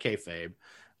all kayfabe,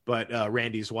 but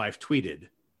Randy's wife tweeted.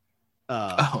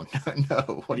 No.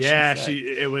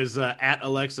 It was at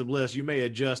Alexa Bliss. You may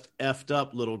have just effed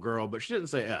up, little girl, but she didn't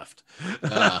say effed.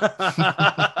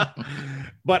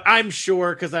 But I'm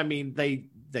sure, because I mean, they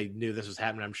knew this was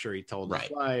happening. I'm sure he told his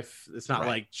wife. It's not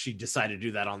like she decided to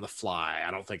do that on the fly.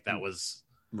 I don't think that was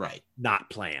not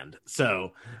planned.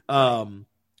 So,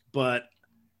 but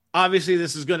obviously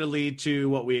this is going to lead to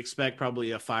what we expect,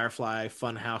 probably a Firefly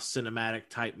Funhouse cinematic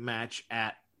type match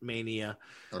at Mania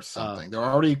or something. They're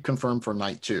already confirmed for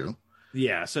night 2.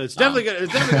 Yeah, so it's definitely going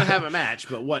to have a match,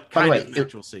 but what kind of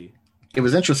match we'll see. It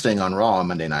was interesting on Raw on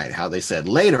Monday night how they said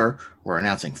later we're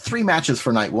announcing 3 matches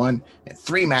for night 1 and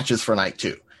 3 matches for night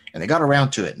 2. And they got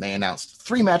around to it and they announced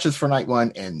 3 matches for night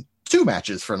 1 and 2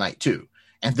 matches for night 2.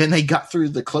 And then they got through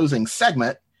the closing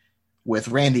segment with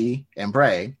Randy and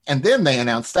Bray, and then they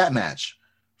announced that match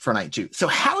for night 2. So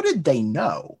how did they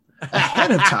know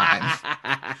ahead of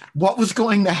time what was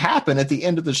going to happen at the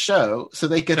end of the show so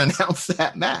they could announce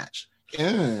that match?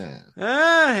 Hey,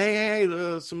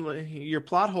 your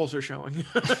plot holes are showing.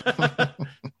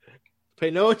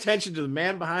 Pay no attention to the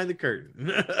man behind the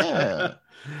curtain.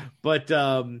 But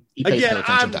he pays no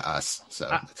attention to us, so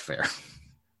that's fair.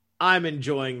 I'm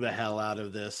enjoying the hell out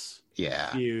of this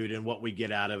yeah, feud and what we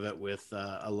get out of it with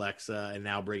Alexa and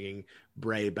now bringing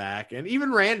Bray back. And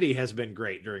even Randy has been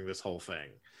great during this whole thing.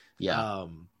 Yeah.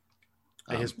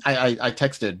 I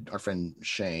texted our friend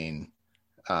Shane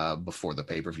before the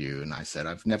pay-per-view and I said,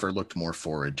 I've never looked more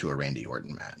forward to a Randy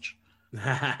Orton match.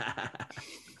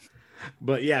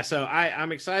 But yeah, so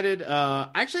I'm excited. I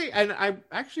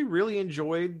actually really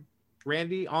enjoyed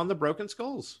Randy on the Broken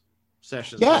Skulls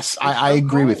session. Yes, I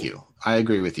agree with you. I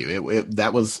agree with you.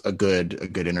 That was a good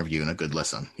interview and a good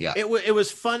listen. Yeah, it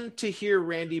was fun to hear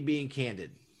Randy being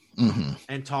candid.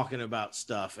 and talking about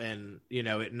stuff and, you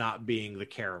know, it not being the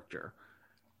character.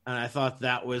 And I thought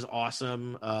that was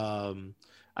awesome.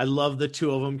 I love the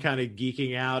two of them kind of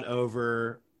geeking out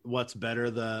over what's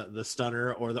better, the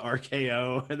stunner or the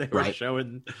RKO. And they were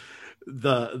showing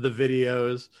the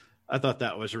videos. I thought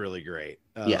that was really great.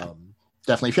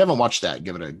 Definitely. If you haven't watched that,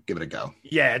 give it a go.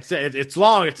 Yeah, it's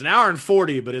long. It's an hour and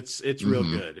 40, but it's real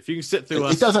good. If you can sit through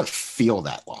it doesn't feel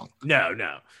that long. No.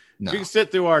 If you can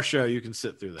sit through our show, you can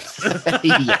sit through that.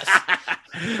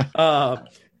 Yes.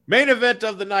 Main event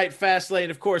of the night, Fastlane.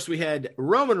 Of course, we had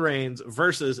Roman Reigns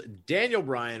versus Daniel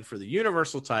Bryan for the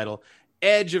Universal title.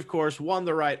 Edge, of course, won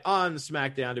the right on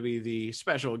SmackDown to be the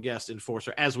special guest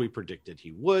enforcer, as we predicted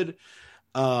he would.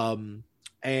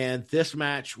 And this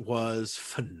match was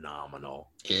phenomenal.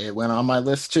 It went on my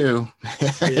list too.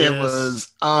 It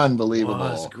was unbelievable.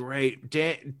 It was great.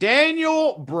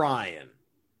 Daniel Bryan.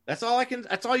 That's all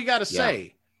you got to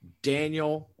say.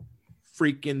 Daniel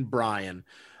freaking Bryan.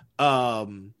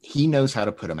 He knows how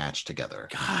to put a match together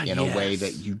in a way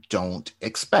that you don't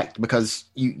expect, because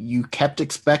you kept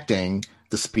expecting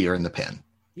the spear and the pin.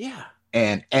 Yeah.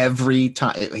 And every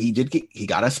time he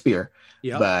got a spear,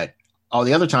 but all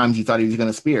the other times you thought he was going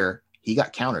to spear, he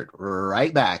got countered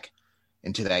right back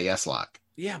into that yes lock.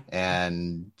 Yeah.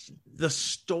 And the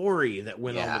story that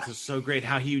went on with was so great,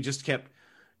 how he just kept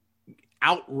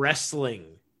out wrestling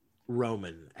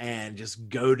Roman and just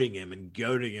goading him.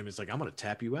 It's like, I'm going to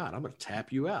tap you out. I'm going to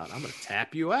tap you out. I'm going to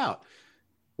tap you out.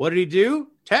 What did he do?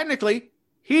 Technically,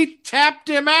 he tapped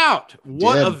him out.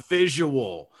 What a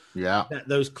visual. Yeah.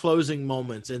 Those closing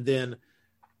moments. And then,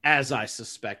 as I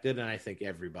suspected, and I think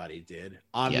everybody did,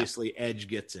 obviously Edge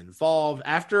gets involved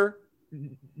after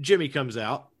Jimmy comes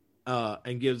out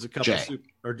and gives a couple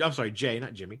Jay,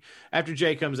 not Jimmy. After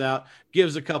Jay comes out,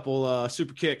 gives a couple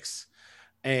super kicks,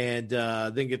 and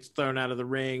then gets thrown out of the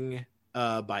ring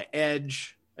by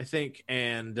Edge, I think.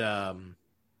 And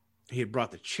he had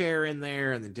brought the chair in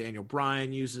there, and then Daniel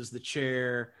Bryan uses the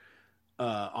chair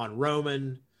on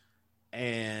Roman,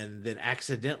 and then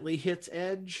accidentally hits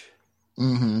Edge.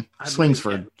 Swings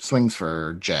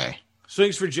for Jay.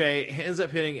 Swings for Jay, ends up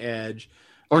hitting Edge.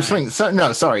 Or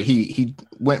he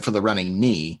went for the running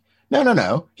knee.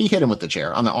 No. He hit him with the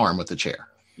chair, on the arm with the chair.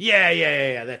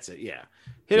 Yeah. That's it. Yeah.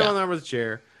 Hit him on the arm with the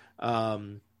chair.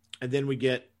 And then we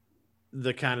get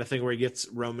the kind of thing where he gets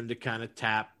Roman to kind of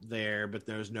tap there, but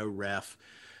there's no ref.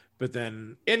 But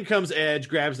then in comes Edge,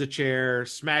 grabs the chair,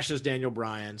 smashes Daniel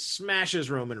Bryan, smashes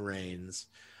Roman Reigns.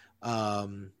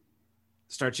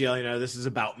 Starts yelling, this is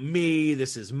about me.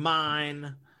 This is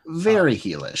mine. Very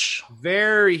heelish.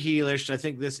 Very heelish. I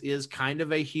think this is kind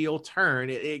of a heel turn.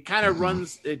 It kind of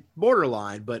runs it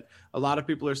borderline, but a lot of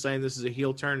people are saying this is a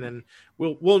heel turn, and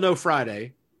we'll know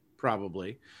Friday,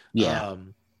 probably. Yeah.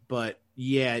 But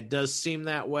yeah, it does seem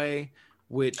that way.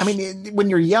 Which, I mean, when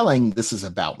you're yelling, "This is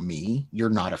about me," you're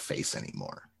not a face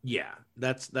anymore. Yeah,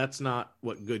 that's not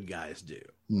what good guys do.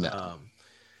 No.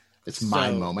 It's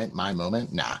my moment.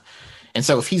 Nah. And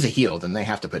so if he's a heel, then they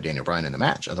have to put Daniel Bryan in the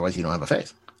match. Otherwise, you don't have a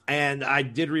face. And I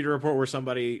did read a report where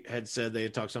somebody had said they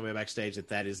had talked to somebody backstage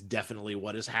that is definitely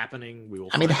what is happening.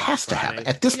 It has to happen.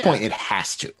 At this point, it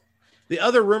has to. The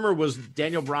other rumor was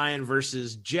Daniel Bryan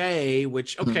versus Jay,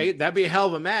 which, that'd be a hell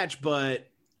of a match, but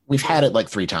we've had it like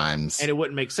 3 times. And it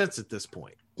wouldn't make sense at this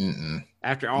point.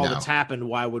 After all that's happened,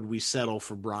 why would we settle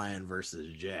for Bryan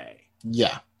versus Jay?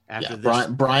 Yeah.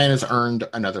 Bryan has earned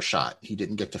another shot. He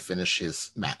didn't get to finish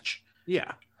his match.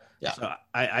 Yeah. So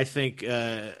I think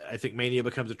Mania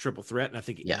becomes a triple threat, and I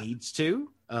think it needs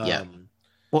to.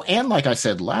 Well, and like I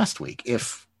said last week,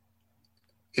 if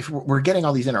we're getting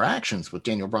all these interactions with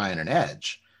Daniel Bryan and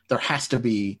Edge, there has to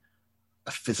be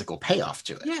a physical payoff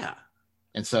to it. Yeah.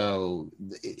 And so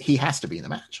he has to be in the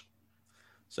match.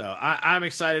 So I'm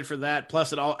excited for that.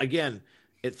 Plus,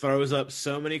 it throws up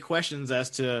so many questions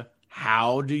as to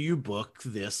how do you book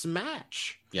this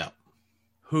match? Yeah.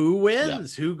 Who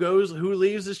wins? Yeah. Who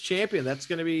leaves as champion? That's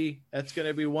gonna be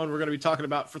one we're gonna be talking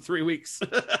about for 3 weeks.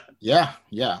 Yeah.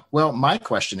 Well, my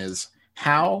question is,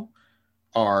 how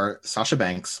are Sasha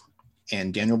Banks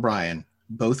and Daniel Bryan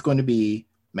both going to be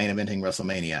main eventing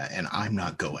WrestleMania, and I'm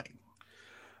not going?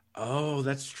 Oh,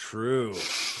 that's true.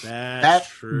 That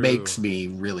makes me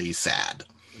really sad.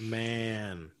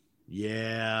 Man.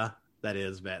 Yeah, that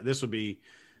is bad. This would be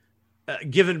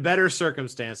given better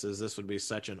circumstances, this would be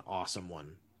such an awesome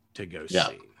one to go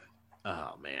see.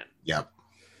 Oh, man. Yep.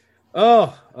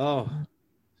 Oh,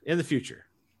 in the future.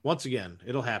 Once again,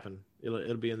 it'll happen.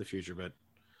 It'll be in the future, but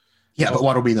but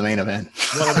what'll be the main event?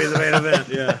 What'll be the main event?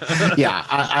 Yeah. Yeah.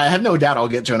 I have no doubt I'll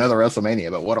get to another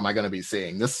WrestleMania, but what am I going to be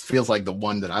seeing? This feels like the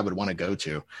one that I would want to go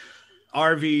to.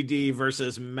 RVD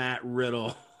versus Matt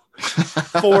Riddle.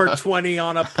 420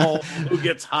 on a pole. Who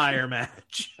gets higher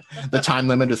match? The time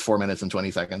limit is 4 minutes and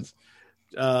 20 seconds.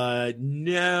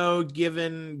 No,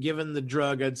 given the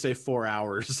drug, I'd say 4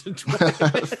 hours and 20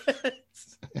 minutes.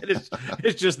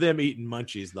 It's just them eating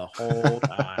munchies the whole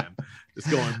time. Just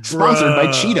going, sponsored by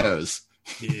Cheetos.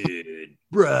 Dude,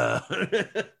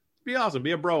 bruh. Be awesome.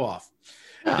 Be a bro off.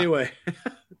 Yeah. Anyway,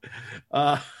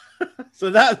 so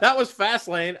that was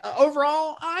Fastlane.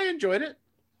 Overall, I enjoyed it.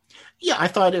 Yeah, I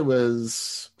thought it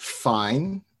was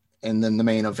fine, and then the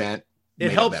main event.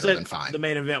 It helps that the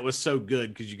main event was so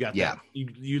good because you got that.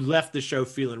 You left the show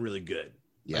feeling really good,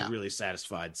 like really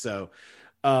satisfied. So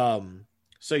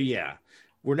yeah,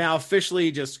 we're now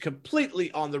officially just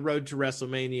completely on the road to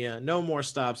WrestleMania. No more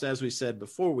stops, as we said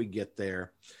before we get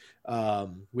there.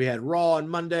 We had Raw on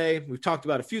Monday. We've talked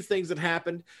about a few things that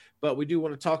happened, but we do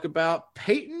want to talk about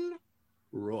Peyton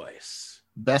Royce.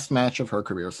 Best match of her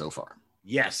career so far.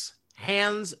 Yes,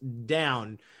 hands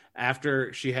down.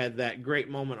 After she had that great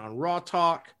moment on Raw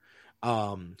Talk,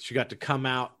 she got to come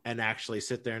out and actually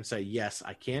sit there and say, yes,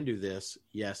 I can do this.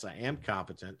 Yes, I am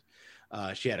competent.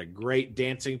 She had a great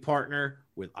dancing partner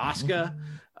with Asuka,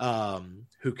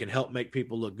 who can help make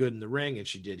people look good in the ring. And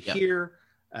she did here.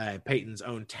 Peyton's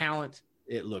own talent.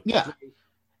 It looked great.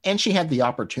 And she had the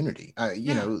opportunity.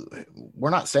 You know, we're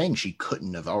not saying she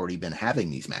couldn't have already been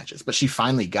having these matches, but she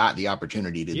finally got the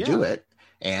opportunity to do it.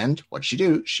 And what did she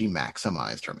do? She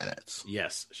maximized her minutes.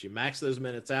 Yes, she maxed those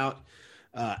minutes out.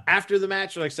 After the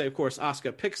match, like I say, of course,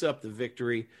 Asuka picks up the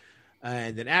victory.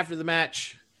 And then after the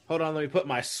match, hold on, let me put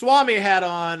my Swami hat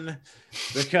on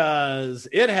because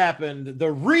it happened.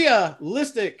 The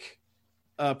realistic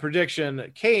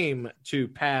prediction came to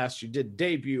pass. She did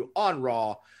debut on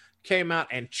Raw, came out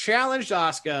and challenged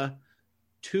Asuka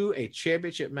to a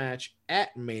championship match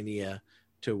at Mania,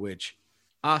 to which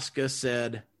Asuka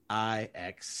said, I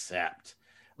accept.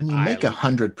 When you make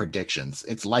 100 predictions,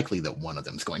 it's likely that one of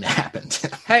them is going to happen.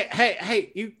 Hey,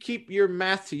 you keep your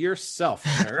math to yourself,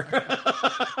 sir.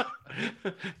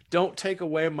 Don't take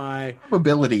away my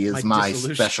probability is my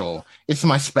special. It's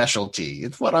my specialty.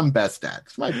 It's what I'm best at.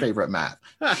 It's my favorite math.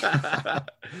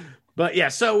 But yeah,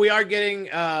 so we are getting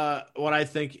what I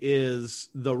think is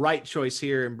the right choice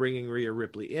here in bringing Rhea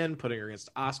Ripley in, putting her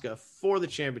against Asuka for the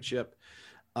championship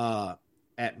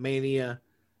at Mania.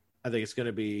 I think it's going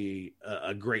to be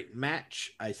a great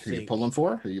match. I think. Who are you pulling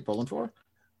for? Who are you pulling for?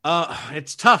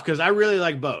 It's tough because I really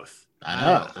like both. I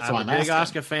know. That's why I'm a big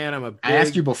Asuka fan. I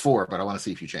asked you before, but I want to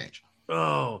see if you change.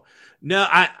 Oh no,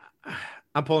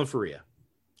 I'm pulling for Rhea.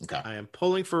 Okay, I am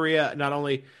pulling for Rhea. Not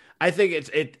only I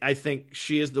think I think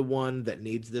she is the one that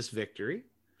needs this victory.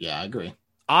 Yeah, I agree.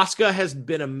 Asuka has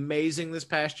been amazing this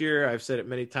past year. I've said it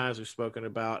many times. We've spoken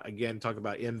about talk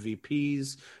about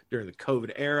MVPs during the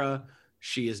COVID era.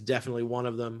 She is definitely one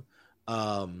of them.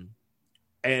 And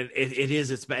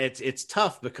it's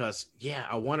tough because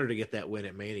I want her to get that win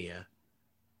at Mania.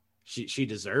 She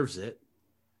deserves it.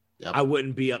 Yep. I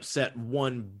wouldn't be upset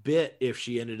one bit if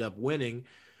she ended up winning,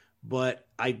 but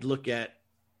I'd look at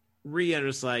Rhea and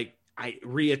it's like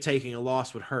Rhea taking a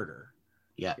loss would hurt her.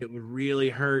 Yeah. It would really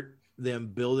hurt them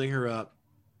building her up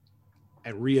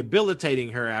and rehabilitating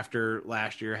her after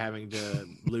last year having to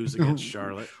lose against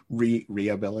Charlotte.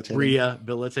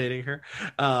 Rehabilitating her.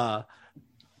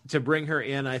 To bring her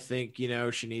in, I think,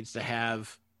 she needs to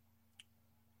have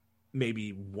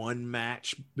maybe one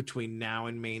match between now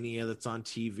and Mania that's on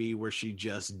TV where she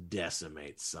just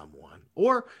decimates someone.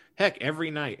 Or, heck, every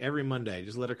night, every Monday,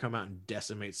 just let her come out and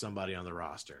decimate somebody on the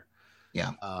roster.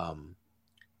 Yeah.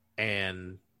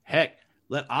 And, heck,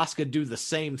 let Asuka do the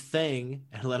same thing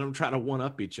and let them try to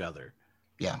one-up each other.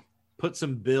 Yeah. Put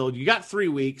some build. You got 3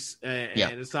 weeks, and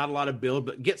it's not a lot of build,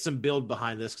 but get some build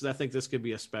behind this because I think this could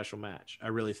be a special match. I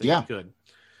really think it could.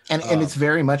 And it's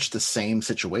very much the same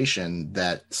situation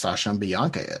that Sasha and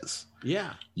Bianca is.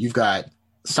 Yeah. You've got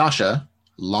Sasha,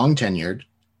 long tenured,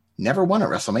 never won at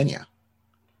WrestleMania.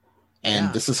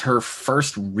 And this is her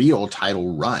first real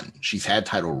title run. She's had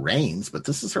title reigns, but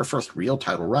this is her first real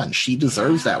title run. She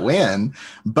deserves that win.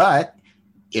 But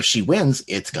if she wins,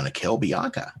 it's going to kill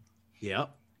Bianca. Yep.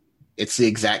 It's the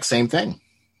exact same thing.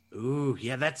 Ooh,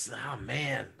 yeah, oh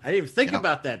man. I didn't even think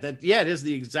about that. It is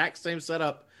the exact same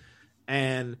setup.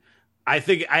 And I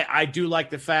think I do like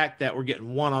the fact that we're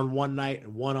getting one on one night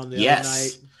and one on the other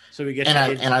night. So we get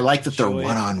I like that they're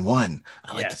one on one.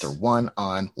 I like that they're one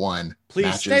on one. Please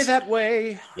matches. stay that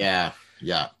way. Yeah.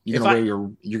 You're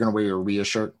gonna wear your Rhea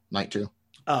shirt night too?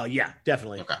 Yeah,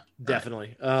 definitely. Okay.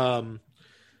 Definitely. Right.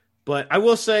 But I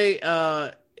will say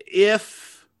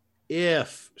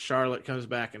if Charlotte comes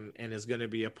back and is going to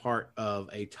be a part of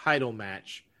a title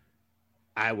match,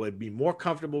 I would be more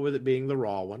comfortable with it being the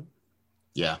Raw one.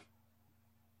 Yeah.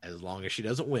 As long as she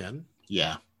doesn't win.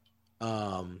 Yeah.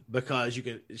 Because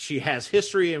she has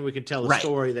history and we can tell a Right.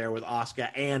 story there with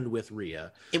Asuka and with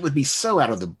Rhea. It would be so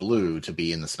out of the blue to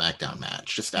be in the SmackDown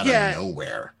match, just out of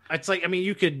nowhere. It's like, I mean,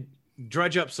 you could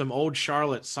drudge up some old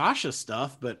Charlotte Sasha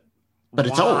stuff, but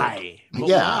it's why? old. But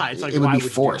yeah. why? It's like, it would why be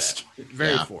forced.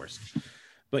 Very forced.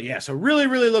 But yeah, so really,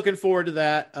 really looking forward to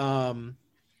that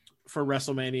for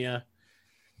WrestleMania.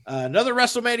 Another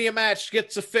WrestleMania match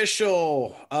gets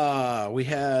official. We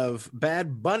have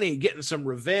Bad Bunny getting some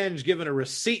revenge, giving a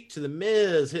receipt to The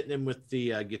Miz, hitting him with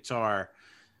the guitar.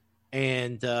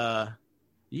 And and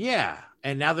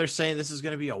now they're saying this is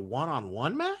going to be a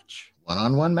one-on-one match?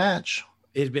 One-on-one match.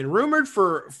 It had been rumored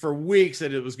for weeks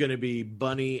that it was going to be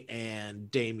Bunny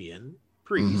and Damian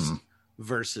Priest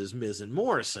versus Miz and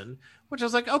Morrison, which I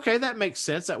was like, okay, that makes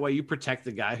sense. That way you protect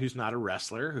the guy who's not a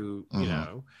wrestler who, you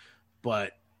know,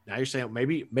 but now you're saying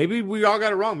maybe we all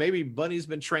got it wrong. Maybe Bunny's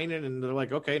been training and they're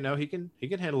like, okay, no, he can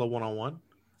handle a one-on-one.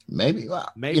 Maybe.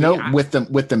 Well, with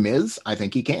the Miz, I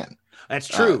think he can. That's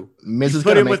true. Miz is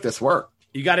going to make this work.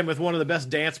 You got him with one of the best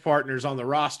dance partners on the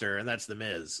roster, and that's The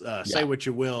Miz. Say what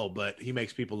you will, but he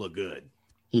makes people look good.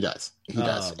 He does. He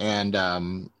does. And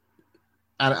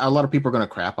a lot of people are going to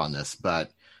crap on this,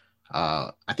 but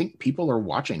I think people are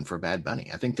watching for Bad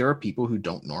Bunny. I think there are people who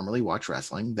don't normally watch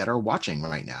wrestling that are watching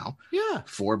right now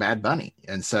for Bad Bunny.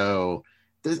 And so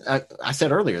I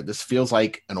said earlier, this feels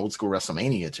like an old school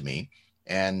WrestleMania to me.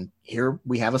 And here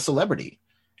we have a celebrity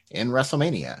in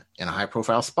WrestleMania in a high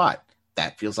profile spot.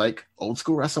 That feels like old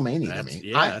school WrestleMania to me.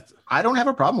 Yeah, I don't have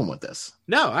a problem with this.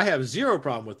 No, I have zero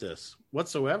problem with this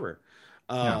whatsoever.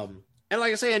 And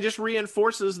like I say, it just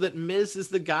reinforces that Miz is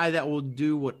the guy that will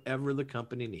do whatever the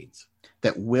company needs.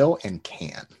 That will and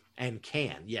can. And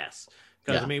can, yes.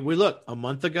 Because, I mean, we look, a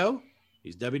month ago,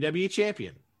 he's WWE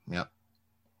champion. Yep.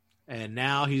 And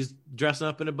now he's dressing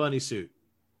up in a bunny suit,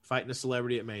 fighting a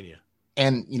celebrity at Mania.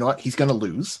 And you know what? He's going to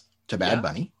lose to Bad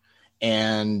Bunny.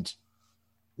 And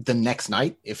the next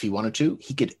night, if he wanted to,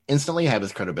 he could instantly have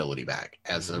his credibility back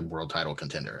as a world title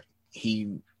contender.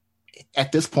 He,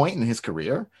 at this point in his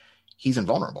career, he's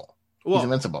invulnerable. He's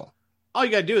invincible. All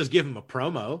you got to do is give him a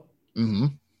promo. Mm-hmm.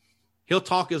 He'll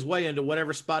talk his way into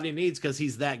whatever spot he needs because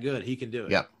he's that good. He can do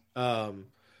it. Yep.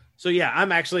 So yeah,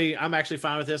 I'm actually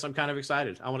fine with this. I'm kind of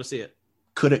excited. I want to see it.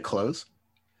 Could it close?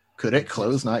 Could it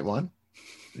close night one?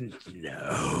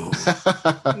 No.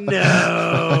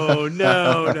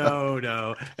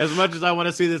 No. As much as I want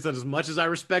to see this and as much as I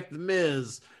respect The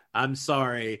Miz, I'm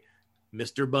sorry,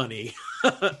 Mr. Bunny.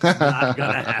 Not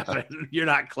gonna happen. You're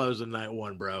not closing night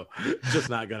one, bro. Just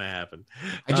not gonna happen.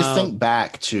 I just think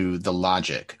back to the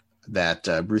logic that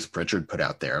Bruce Pritchard put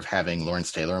out there of having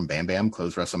Lawrence Taylor and Bam Bam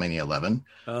close WrestleMania 11.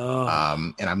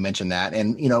 And I mentioned that,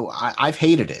 and you know, I've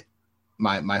hated it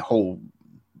my whole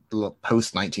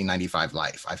post 1995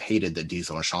 life. I've hated that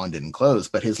Diesel and Shawn didn't close,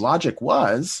 but his logic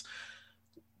was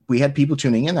we had people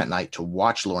tuning in that night to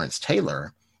watch Lawrence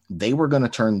Taylor. They were going to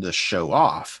turn the show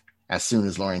off as soon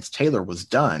as Lawrence Taylor was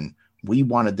done. We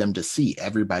wanted them to see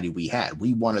everybody we had.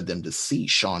 We wanted them to see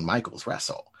Shawn Michaels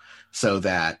wrestle so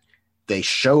that they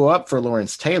show up for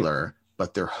Lawrence Taylor,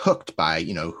 but they're hooked by,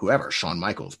 you know, whoever, Shawn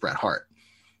Michaels, Bret Hart.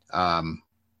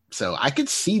 So I could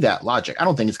see that logic. I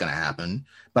don't think it's going to happen,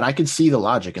 but I could see the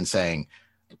logic in saying,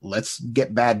 let's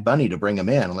get Bad Bunny to bring him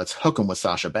in and let's hook him with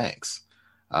Sasha Banks.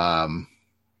 But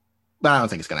I don't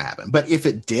think it's going to happen. But if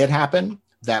it did happen,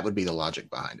 that would be the logic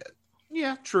behind it.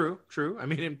 Yeah, true. I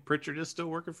mean, and Pritchard is still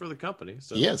working for the company.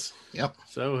 So. He is. Yep.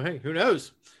 So, hey, who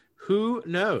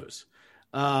knows?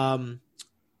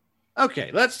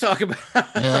 Okay, let's talk about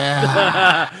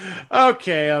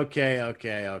Okay.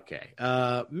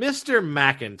 Mr.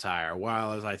 McIntyre,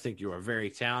 while as I think you are very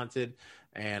talented,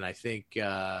 and I think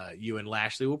you and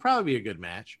Lashley will probably be a good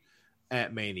match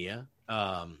at Mania.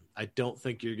 I don't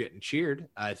think you're getting cheered.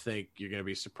 I think you're going to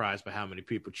be surprised by how many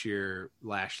people cheer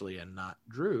Lashley and not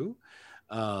Drew.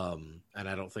 And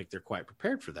I don't think they're quite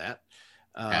prepared for that.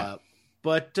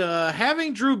 But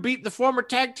having Drew beat the former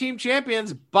tag team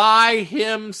champions by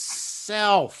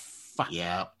himself.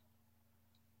 Yeah.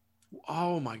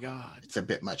 Oh my God. It's a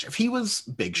bit much. If he was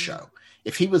Big Show,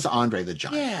 if he was Andre the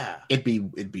Giant, it'd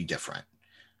be different.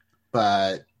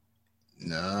 But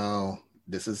no,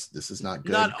 this is not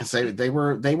good because they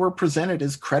were presented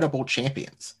as credible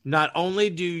champions. Not only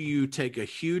do you take a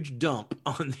huge dump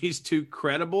on these two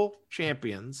credible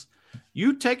champions,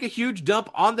 you take a huge dump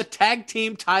on the tag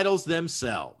team titles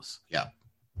themselves. Yeah.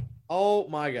 Oh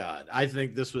my God. I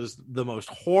think this was the most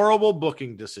horrible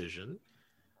booking decision.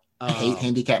 I hate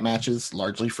handicap matches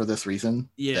largely for this reason.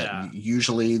 Yeah. That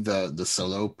usually the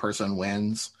solo person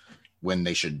wins when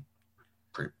they should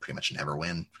pretty much never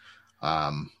win.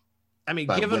 I mean,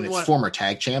 but given when it's what former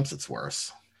tag champs, it's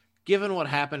worse. Given what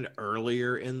happened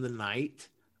earlier in the night,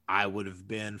 I would have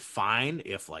been fine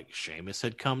if like Sheamus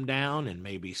had come down and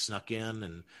maybe snuck in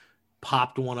and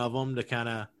popped one of them to kind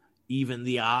of even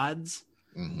the odds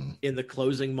in the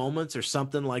closing moments or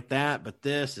something like that. But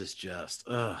this is just,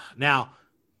 Now,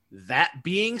 that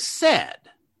being said,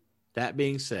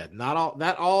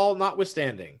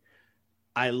 notwithstanding,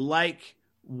 I like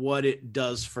what it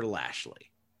does for Lashley.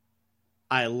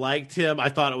 I liked him. I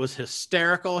thought it was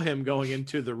hysterical, him going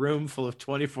into the room full of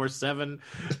 24/7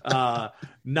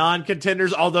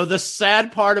 non-contenders. Although the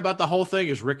sad part about the whole thing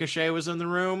is Ricochet was in the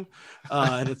room.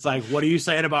 And it's like, what are you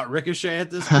saying about Ricochet at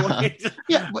this point?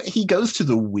 Yeah, but he goes to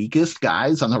the weakest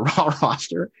guys on the Raw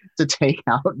roster to take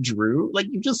out Drew. Like,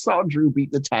 you just saw Drew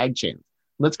beat the tag champ.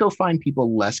 Let's go find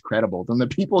people less credible than the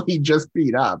people he just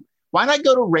beat up. Why not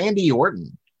go to Randy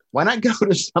Orton? Why not go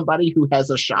to somebody who has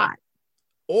a shot?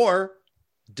 Or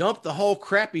dump the whole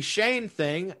crappy Shane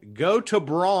thing, go to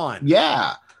Braun.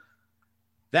 Yeah.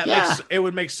 It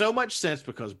would make so much sense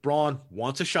because Braun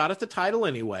wants a shot at the title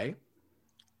anyway.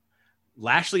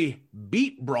 Lashley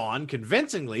beat Braun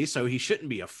convincingly, so he shouldn't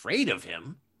be afraid of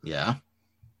him. Yeah.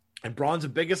 And Braun's the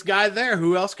biggest guy there.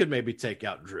 Who else could maybe take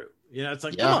out Drew? It's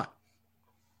like, come on.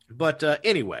 But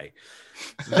anyway,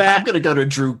 I'm going to go to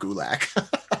Drew Gulak.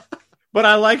 But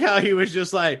I like how he was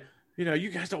just like,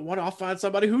 you guys don't want to. I'll find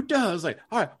somebody who does. Like,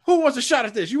 all right, who wants a shot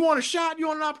at this? You want a shot? You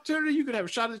want an opportunity? You could have a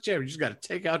shot at the champion. You just got to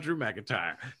take out Drew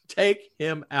McIntyre. Take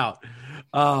him out.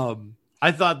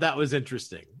 I thought that was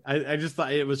interesting. I just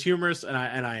thought it was humorous, and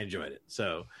I enjoyed it.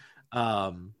 So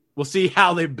we'll see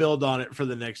how they build on it for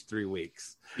the next 3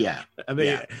 weeks. Yeah. I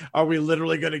mean, Are we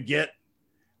literally going to get?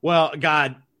 Well,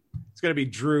 God, it's going to be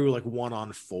Drew like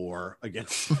 1-on-4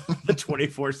 against the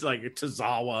 24, like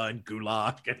Tozawa and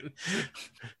Gulak and.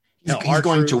 He's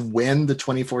going to win the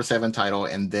 24/7 title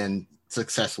and then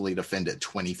successfully defend it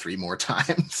 23 more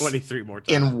times. 23 more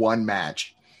times. In one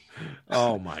match.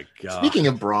 Oh, my God. Speaking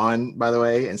of Braun, by the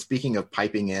way, and speaking of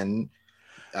piping in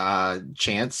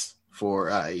chants for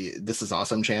This Is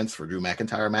Awesome chants for Drew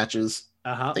McIntyre matches,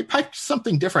 they piped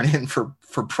something different in for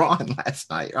Braun last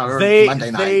night or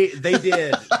Monday night. They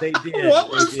did. They did.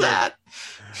 What was that?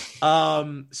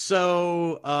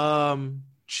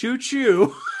 Choo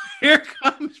choo. Here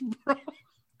comes Braun.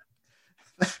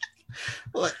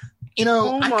 Well,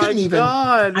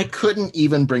 I couldn't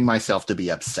even bring myself to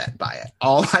be upset by it.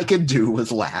 All I could do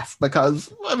was laugh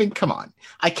because, come on.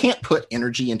 I can't put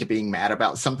energy into being mad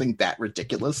about something that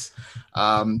ridiculous.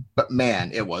 But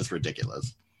man, it was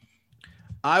ridiculous.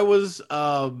 I was,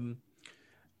 I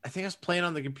think I was playing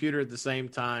on the computer at the same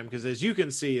time because, as you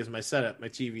can see, is my setup, my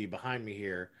TV behind me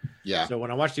here. Yeah. So when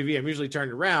I watch TV, I'm usually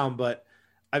turned around, but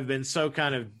I've been so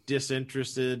kind of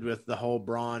disinterested with the whole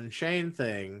Braun Shane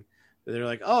thing. They're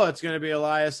like, oh, it's going to be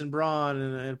Elias and Braun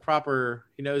and proper.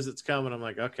 He knows it's coming. I'm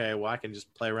like, okay, well, I can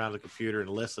just play around the computer and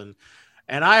listen.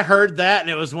 And I heard that, and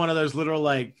it was one of those literal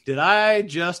like, did I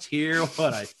just hear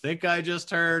what I think I just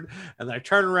heard? And then I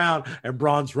turn around, and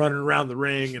Braun's running around the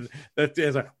ring, and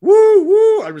it's like, woo,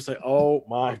 woo. I'm just like, oh,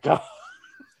 my God.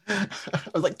 I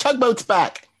was like, Tugboat's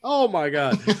back. Oh, my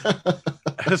God.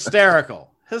 Hysterical.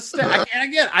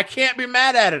 I can't be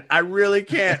mad at it. I really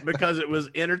can't because it was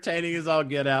entertaining as all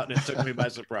get out, and it took me by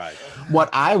surprise. What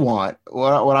I want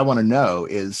to know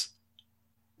is,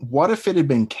 what if it had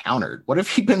been countered? What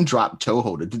if he'd been dropped toe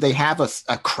holded? Did they have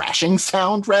a crashing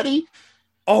sound ready?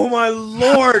 Oh my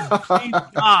Lord, please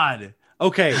God.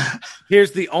 Okay,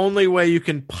 here's the only way you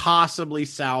can possibly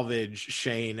salvage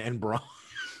Shane and Braun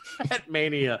at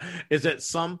Mania is at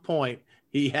some point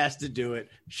he has to do it.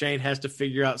 Shane has to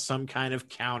figure out some kind of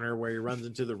counter where he runs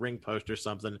into the ring post or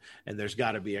something, and there's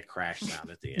got to be a crash sound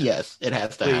at the end. Yes, it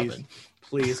has to happen.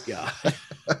 Please, God.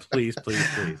 please.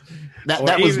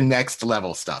 That was next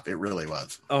level stuff. It really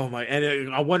was. Oh, my.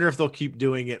 And I wonder if they'll keep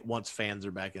doing it once fans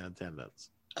are back in attendance.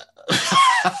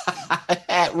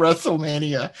 At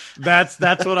WrestleMania.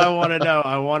 That's what I want to know.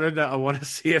 I want to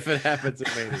see if it happens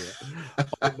at Mania.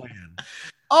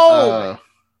 Oh, man.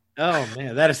 Oh,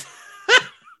 man. That is...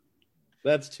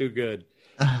 That's too good.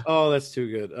 Oh, that's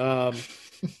too good.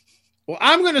 Well,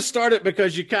 I'm going to start it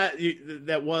because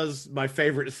that was my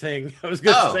favorite thing I was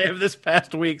going to say of this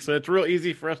past week, so it's real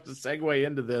easy for us to segue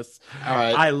into this. All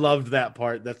right. I loved that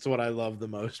part. That's what I loved the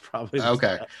most, probably.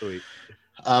 Past week.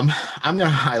 I'm going to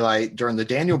highlight during the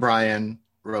Daniel Bryan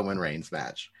Roman Reigns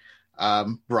match.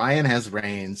 Bryan has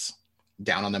Reigns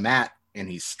down on the mat and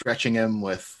he's stretching him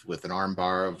with an arm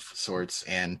bar of sorts,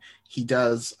 and he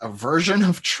does a version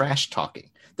of trash talking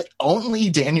that only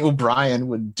Daniel Bryan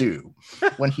would do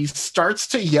when he starts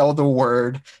to yell the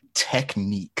word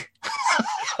technique.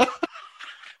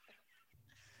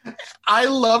 I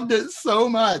loved it so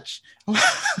much.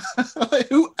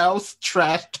 Who else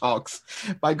trash talks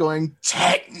by going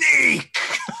technique?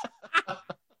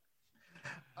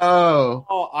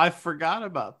 Oh, I forgot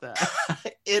about that.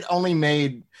 It only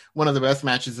made one of the best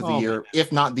matches of the year,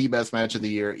 if not the best match of the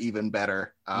year, even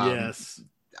better. Yes.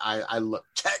 I love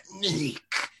technique.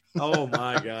 Oh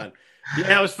my God.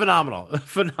 Yeah, it was phenomenal.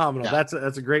 Phenomenal. Yeah.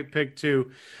 That's a great pick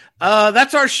too.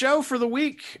 That's our show for the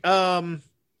week.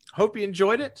 Hope you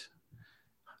enjoyed it.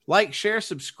 Like, share,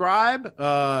 subscribe.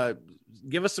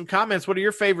 Give us some comments. What are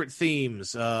your favorite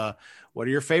themes? What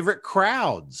are your favorite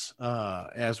crowds?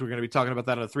 As we're going to be talking about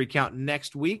that on a 3 count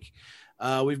next week.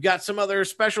 We've got some other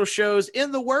special shows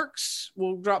in the works.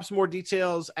 We'll drop some more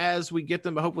details as we get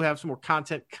them, but hopefully have some more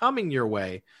content coming your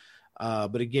way.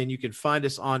 But again, you can find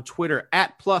us on Twitter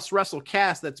at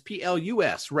 @PlusWrestleCast. That's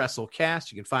PLUS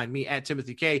WrestleCast. You can find me at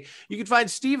Timothy K. You can find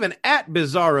Steven at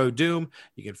Bizarro Doom.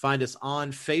 You can find us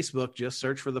on Facebook. Just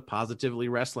search for the Positively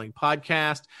Wrestling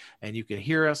Podcast, and you can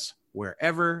hear us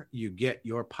wherever you get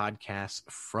your podcasts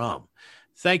from.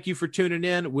 Thank you for tuning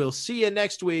in. We'll see you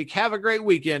next week. Have a great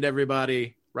weekend,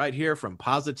 everybody, right here from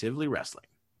Positively Wrestling.